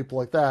appeal to people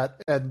like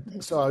that?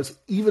 And so I was,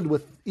 even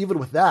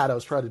with that, I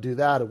was trying to do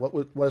that. And what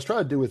I was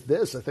trying to do with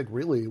this, I think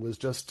really was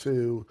just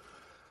to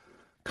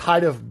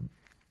kind of,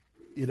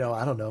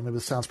 I don't know, maybe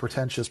this sounds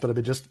pretentious, but I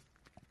mean, just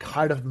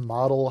kind of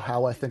model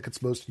how I think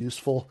it's most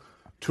useful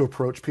to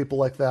approach people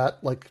like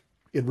that, like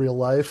in real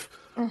life,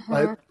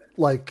 right?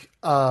 Like,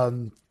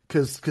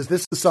 cause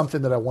this is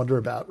something that I wonder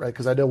about, right?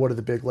 Cause I know one of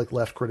the big like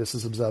left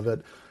criticisms of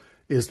it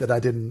is that I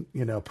didn't,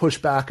 push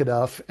back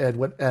enough.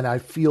 And I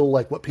feel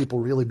like what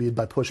people really mean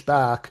by push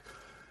back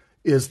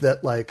is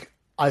that like,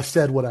 I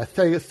said what I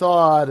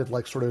thought and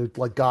like sort of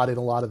like got in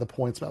a lot of the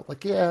points about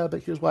like, yeah,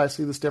 but here's why I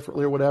see this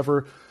differently or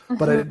whatever.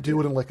 But I didn't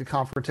do it in like a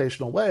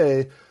confrontational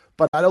way.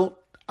 But I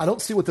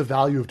don't see what the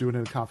value of doing it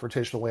in a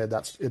confrontational way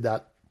in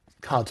that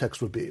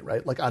context would be,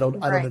 right? Like I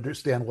don't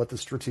understand what the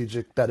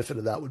strategic benefit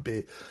of that would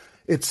be.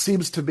 It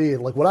seems to me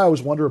like what I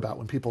always wonder about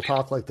when people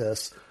talk like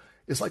this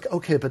is like,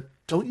 okay, but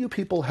don't you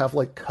people have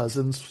like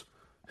cousins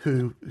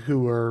who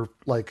are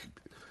like,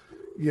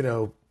 you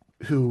know,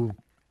 who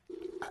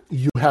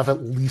you have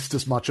at least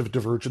as much of a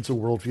divergence of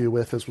worldview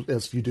with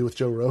as you do with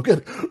Joe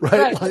Rogan,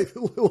 right?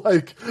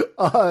 Like,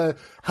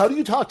 how do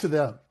you talk to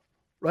them,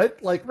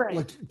 right? Like,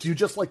 do you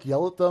just like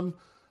yell at them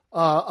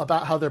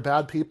about how they're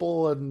bad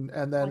people, and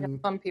then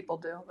some people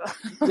do.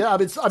 Yeah, I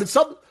mean,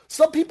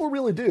 some people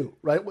really do,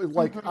 right?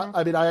 Like,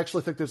 I mean, I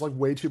actually think there's like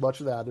way too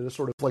much of that in a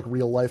sort of like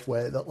real life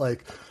way that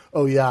like,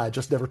 oh yeah, I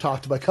just never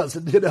talked to my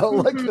cousin, you know,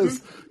 like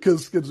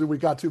because we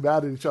got too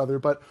mad at each other.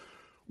 But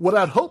what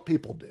I'd hope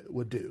people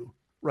would do,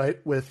 right,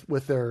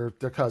 with their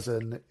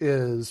cousin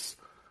is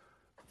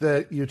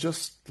that you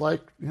just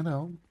like, you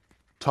know,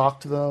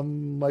 talk to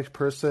them like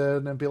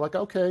person and be like,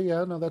 okay,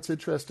 yeah, no, that's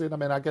interesting. I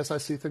mean, I guess I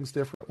see things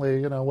differently.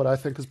 You know, what I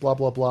think is blah,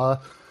 blah,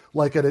 blah.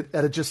 Like, and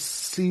it just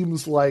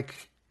seems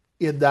like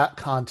in that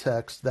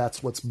context,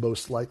 that's what's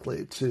most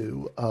likely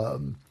to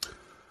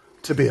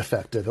be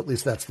effective. At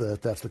least that's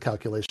the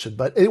calculation.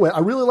 But anyway, I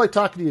really like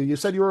talking to you. You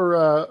said you were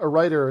a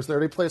writer. Is there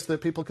any place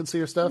that people can see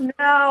your stuff?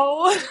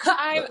 No,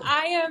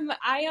 I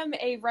am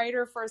a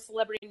writer for a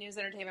celebrity news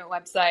entertainment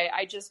website.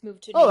 I just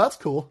moved to. Oh, that's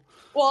cool.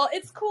 Well,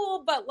 it's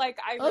cool, but like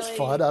that's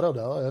fun. I don't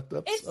know.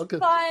 It's okay.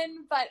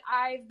 fun, but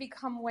I've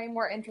become way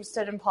more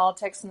interested in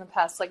politics in the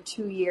past like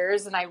 2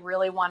 years, and I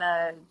really want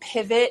to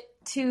pivot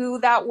to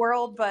that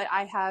world. But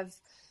I have,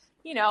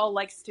 you know,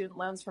 like student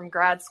loans from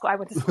grad school. I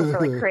went to school for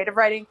like creative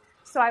writing.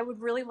 So I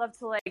would really love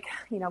to like,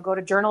 you know, go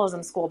to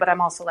journalism school, but I'm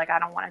also like, I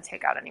don't want to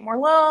take out any more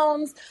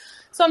loans.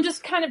 So I'm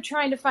just kind of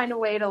trying to find a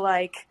way to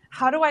like,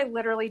 how do I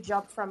literally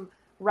jump from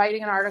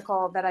writing an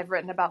article that I've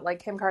written about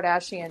like Kim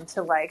Kardashian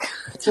to like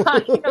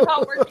talking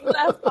about working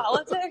class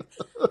politics.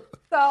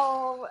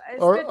 So it's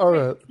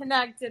good to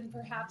connect, and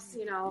perhaps,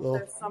 you know, if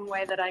there's some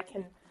way that I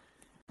can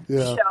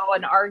show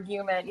an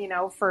argument, you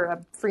know, for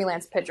a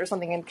freelance pitch or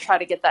something and try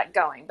to get that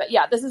going. But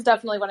yeah, this is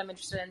definitely what I'm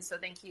interested in. So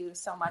thank you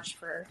so much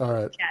for. All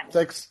right.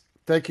 Thanks.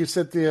 Thank you,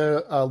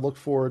 Cynthia. Look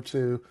forward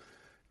to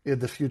in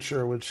the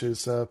future when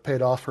she's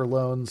paid off her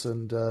loans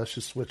and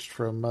she's switched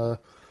from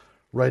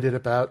writing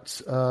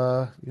about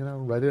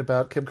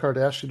Kim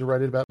Kardashian to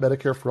writing about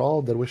Medicare for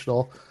all. Then we should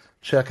all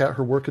check out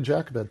her work in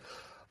Jacobin.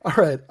 All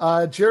right,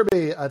 Jeremy,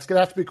 it's going to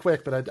have to be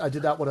quick, but I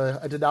did not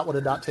want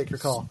to not take your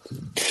call.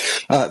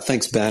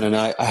 Thanks, Ben, and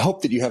I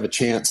hope that you have a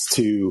chance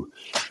to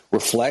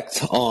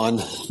reflect on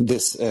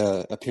this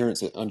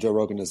appearance on Joe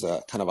Rogan as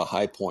a kind of a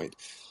high point.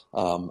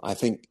 I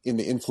think in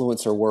the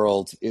influencer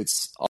world,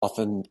 it's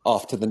often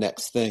off to the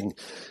next thing,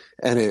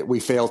 and we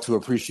fail to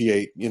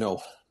appreciate, you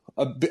know,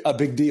 a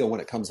big deal when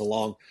it comes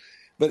along.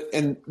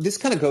 And this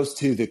kind of goes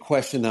to the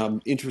question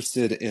I'm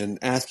interested in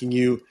asking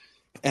you,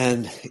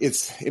 and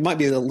it might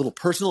be a little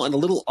personal and a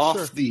little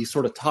off the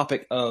sort of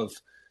topic of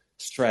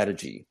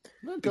strategy.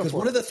 Because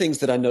one of the things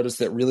that I noticed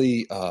that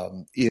really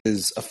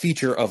is a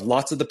feature of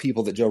lots of the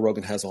people that Joe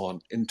Rogan has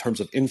on in terms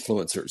of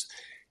influencers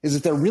is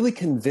that they're really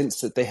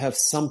convinced that they have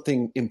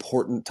something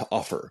important to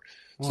offer.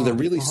 So they're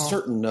really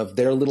certain of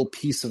their little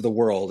piece of the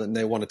world, and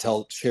they want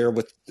to share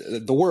with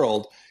the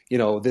world, you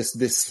know,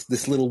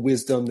 this little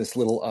wisdom, this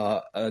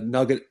little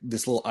nugget,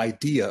 this little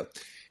idea.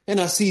 And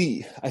I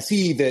see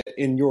that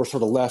in your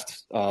sort of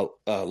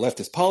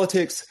leftist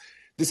politics,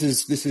 this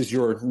is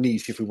your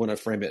niche, if we want to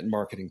frame it in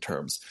marketing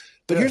terms.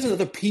 But here's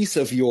another piece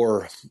of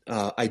your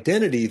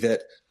identity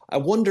that I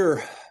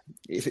wonder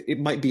if it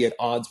might be at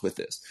odds with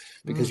this,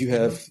 because you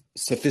have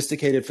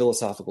sophisticated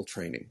philosophical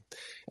training.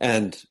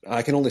 And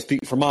I can only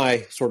speak for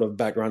my sort of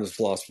background as a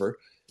philosopher.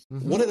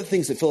 One of the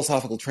things that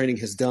philosophical training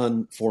has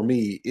done for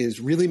me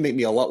is really make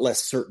me a lot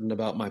less certain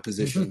about my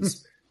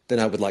positions than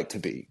I would like to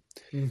be.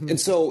 And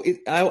so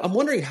I'm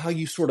wondering how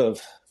you sort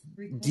of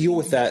deal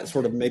with that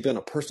sort of maybe on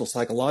a personal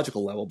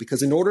psychological level,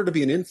 because in order to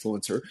be an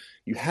influencer,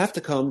 you have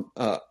to come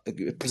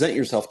present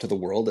yourself to the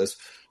world as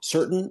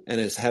certain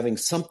and as having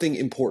something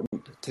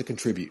important to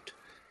contribute.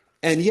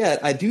 And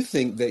yet I do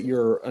think that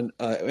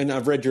and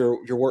I've read your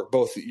work,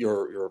 both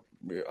your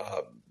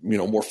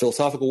more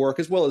philosophical work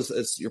as well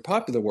as your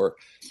popular work.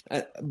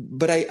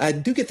 But I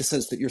do get the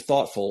sense that you're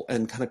thoughtful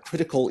and kind of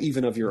critical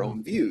even of your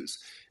own views.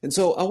 And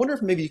so I wonder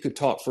if maybe you could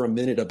talk for a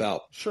minute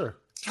about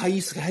how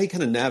you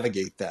kind of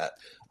navigate that.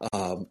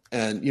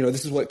 And, you know,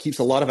 this is what keeps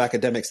a lot of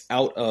academics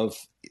out of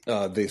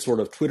the sort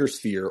of Twitter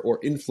sphere or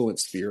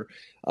influence sphere,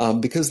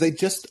 because they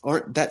just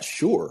aren't that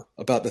sure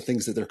about the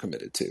things that they're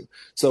committed to.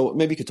 So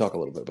maybe you could talk a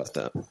little bit about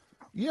that.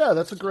 Yeah,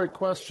 that's a great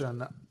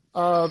question.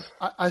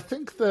 I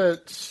think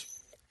that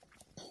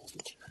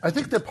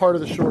part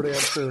of the short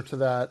answer to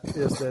that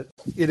is that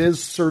it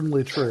is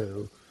certainly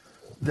true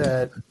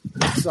that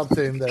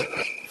something that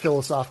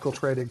philosophical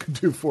training can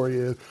do for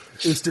you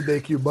is to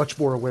make you much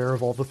more aware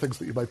of all the things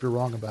that you might be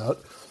wrong about,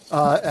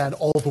 and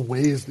all the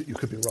ways that you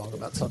could be wrong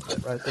about something,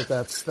 right?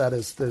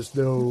 There's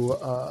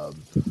no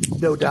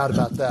doubt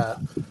about that.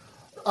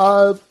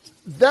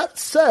 That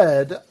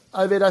said,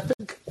 I mean, I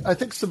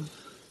think some,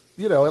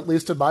 at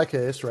least in my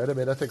case, right? I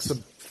mean, I think some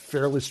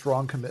fairly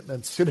strong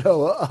commitments,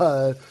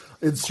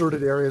 in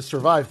certain areas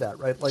survive that,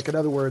 right? Like, in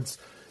other words,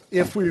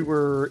 if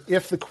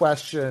the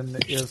question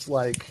is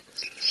like,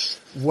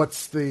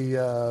 what's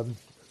the,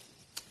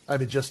 I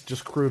mean,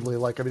 just crudely,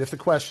 like, I mean, if the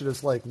question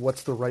is like,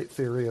 what's the right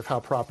theory of how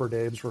proper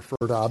names refer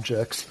to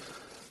objects,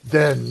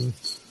 then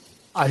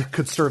I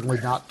could certainly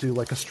not do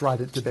like a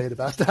strident debate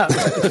about that.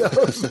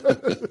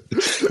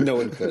 Right? No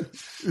one could.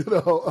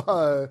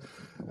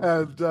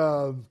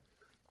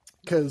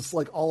 Because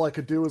like all I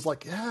could do is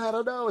like, yeah, I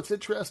don't know, it's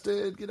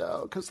interesting,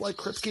 because like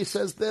Kripke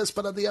says this,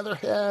 but on the other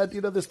hand,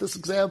 there's this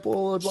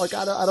example, and like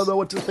I don't know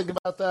what to think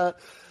about that,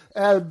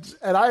 and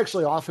I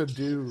actually often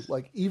do,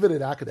 like, even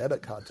in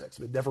academic context.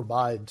 I mean, never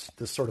mind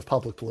this sort of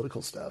public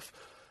political stuff.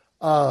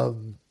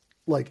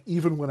 Like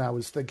even when I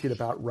was thinking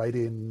about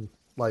writing,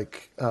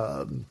 like,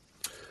 I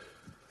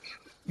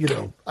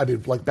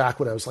mean, like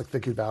back when I was like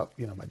thinking about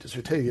my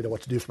dissertation,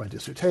 what to do for my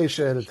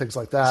dissertation and things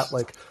like that,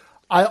 like.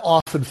 I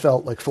often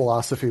felt like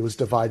philosophy was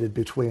divided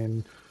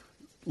between,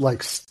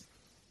 like,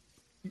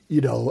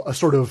 a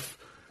sort of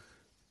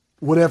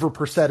whatever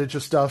percentage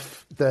of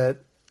stuff that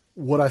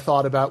what I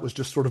thought about was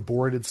just sort of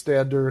boring and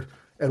standard,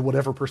 and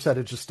whatever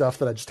percentage of stuff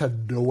that I just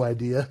had no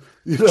idea,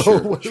 Sure.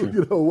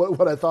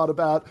 what I thought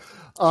about.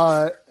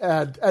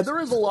 And there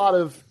is a lot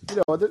of,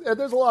 and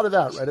there's a lot of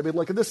that, right? I mean,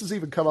 like, and this has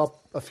even come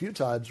up a few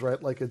times,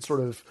 right? Like, it's sort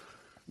of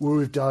where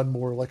we've done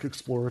more like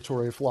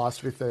exploratory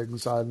philosophy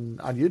things on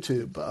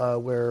YouTube,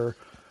 where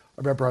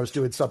I remember I was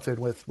doing something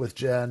with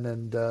Jen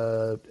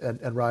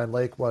and Ryan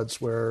Lake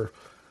once, where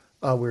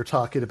we were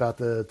talking about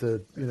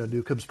the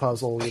Newcomb's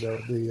puzzle,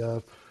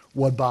 the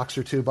one box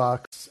or two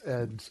box,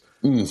 and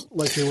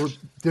like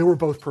they were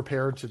both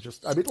prepared to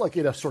just, I mean, like,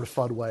 in a sort of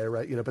fun way,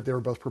 right? But they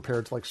were both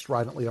prepared to like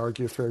stridently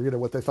argue for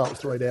what they thought was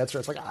the right answer.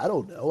 It's like, I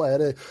don't know.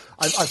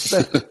 I've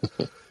spent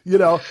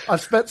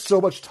I've spent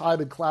so much time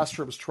in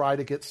classrooms trying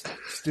to get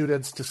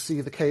students to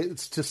see the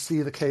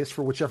case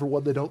for whichever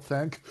one they don't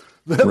think,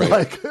 that right.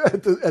 Like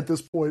at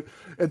this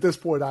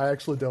point, I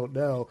actually don't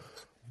know.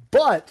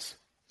 But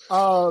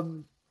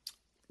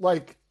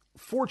like,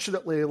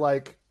 fortunately,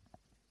 like,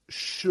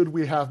 should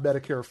we have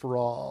Medicare for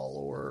all,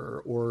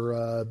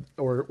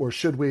 or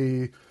should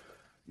we,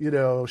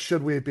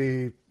 should we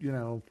be,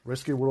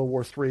 risking World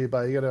War III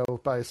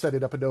by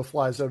setting up a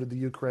no-fly zone in the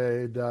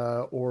Ukraine,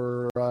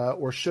 or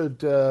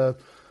should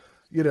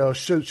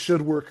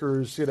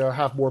workers,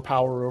 have more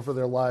power over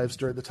their lives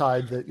during the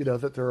time that,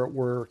 that they're at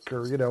work,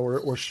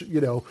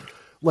 or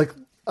like,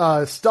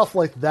 stuff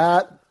like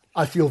that,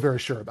 I feel very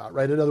sure about,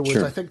 right? In other words,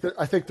 sure. I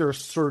think there are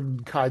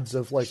certain kinds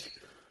of like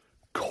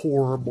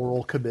core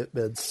moral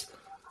commitments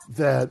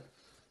that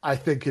I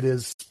think it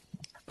is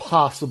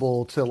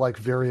possible to like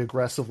very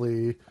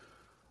aggressively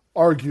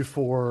argue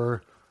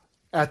for,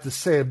 at the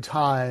same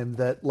time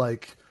that,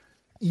 like,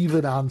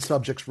 even on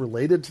subjects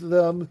related to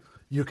them,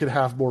 you can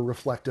have more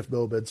reflective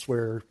moments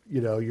where,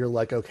 you're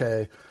like,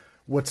 okay,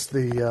 what's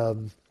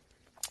the,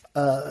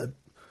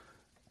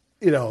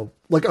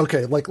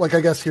 like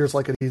I guess here's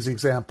like an easy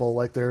example.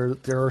 Like there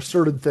are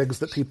certain things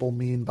that people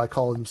mean by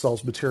calling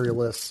themselves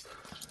materialists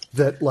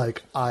that,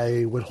 like,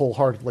 I would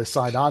wholeheartedly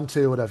sign on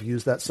to, and I've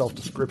used that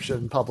self-description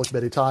in public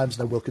many times,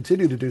 and I will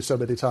continue to do so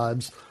many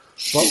times.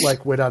 But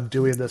like when I'm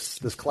doing this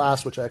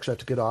class, which I actually have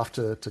to get off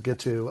to get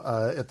to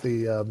at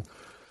the,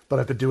 but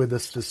I've been doing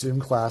this Zoom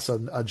class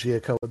on G.A.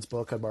 Cohen's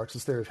book on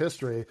Marxist theory of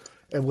history,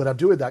 and when I'm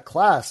doing that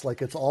class,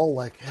 like, it's all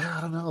like, yeah,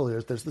 I don't know,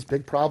 there's this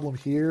big problem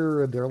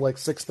here, and there are like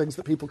 6 things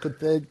that people could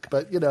think,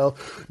 but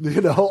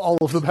all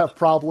of them have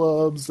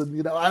problems,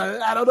 and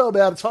I don't know,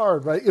 man, it's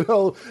hard, right?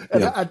 And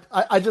yeah.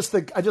 I just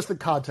think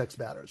context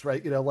matters,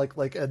 right?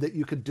 Like and that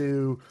you could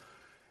do.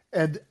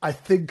 And I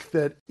think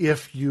that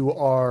if you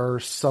are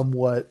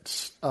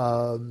somewhat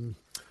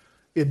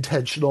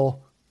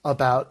intentional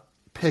about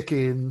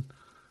picking,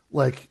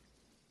 like,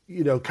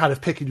 kind of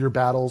picking your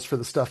battles for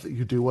the stuff that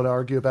you do want to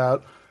argue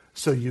about,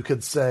 so you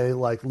can say,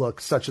 like,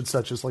 look, such and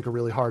such is like a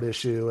really hard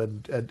issue,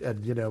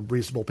 and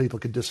reasonable people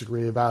can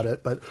disagree about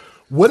it, but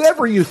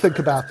whatever you think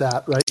about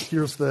that, right?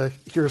 Here's the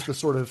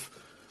sort of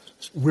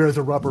where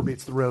the rubber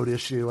meets the road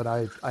issue, and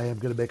I am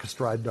going to make a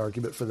strident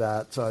argument for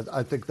that. So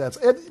I think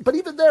but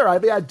even there, I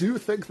mean, I do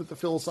think that the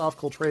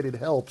philosophical training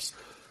helps,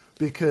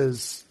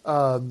 because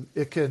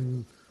it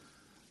can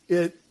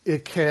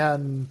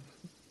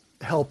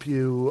help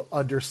you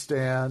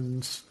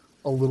understand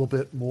a little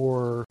bit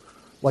more,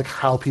 like,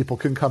 how people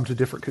can come to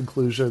different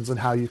conclusions, and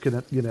how you can,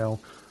 I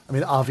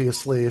mean,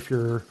 obviously, if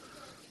you're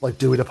like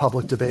doing a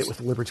public debate with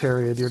a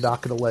libertarian, you're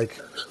not going to like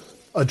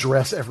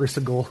address every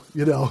single,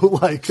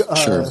 like,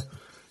 sure.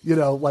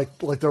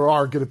 Like there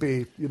are going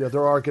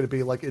to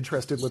be like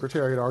interesting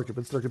libertarian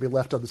arguments that are going to be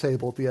left on the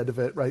table at the end of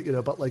it, right?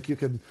 But like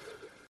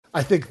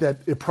I think that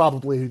it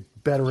probably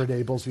better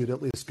enables you to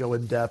at least go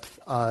in depth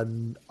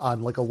on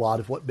like a lot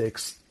of what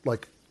makes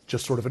like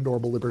just sort of a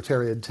normal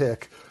libertarian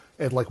tick,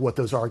 and like what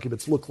those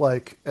arguments look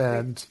like,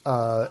 and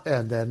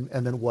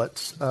then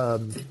what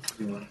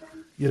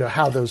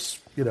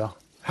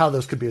how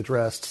those could be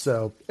addressed.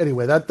 So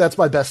anyway, that's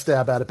my best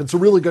stab at it. But it's a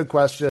really good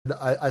question.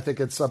 I think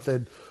it's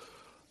something.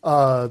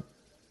 I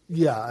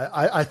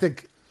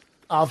think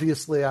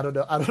obviously I don't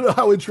know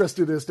how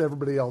interesting it is to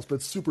everybody else, but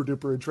it's super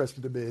duper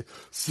interesting to me.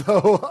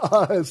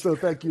 So so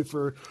thank you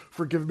for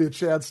giving me a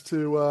chance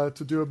to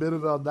do a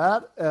minute on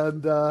that.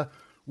 And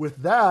with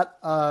that,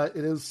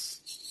 it is.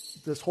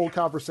 This whole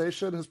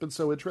conversation has been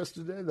so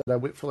interesting today that I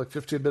went for like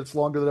 15 minutes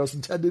longer than I was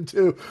intended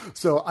to.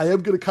 So I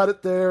am going to cut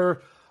it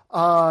there.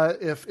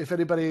 If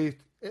anybody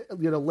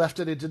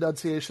left any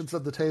denunciations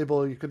on the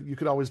table, you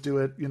could always do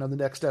it. The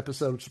next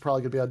episode, which is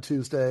probably going to be on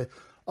Tuesday.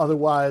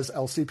 Otherwise,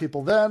 I'll see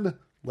people then.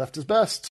 Left is best.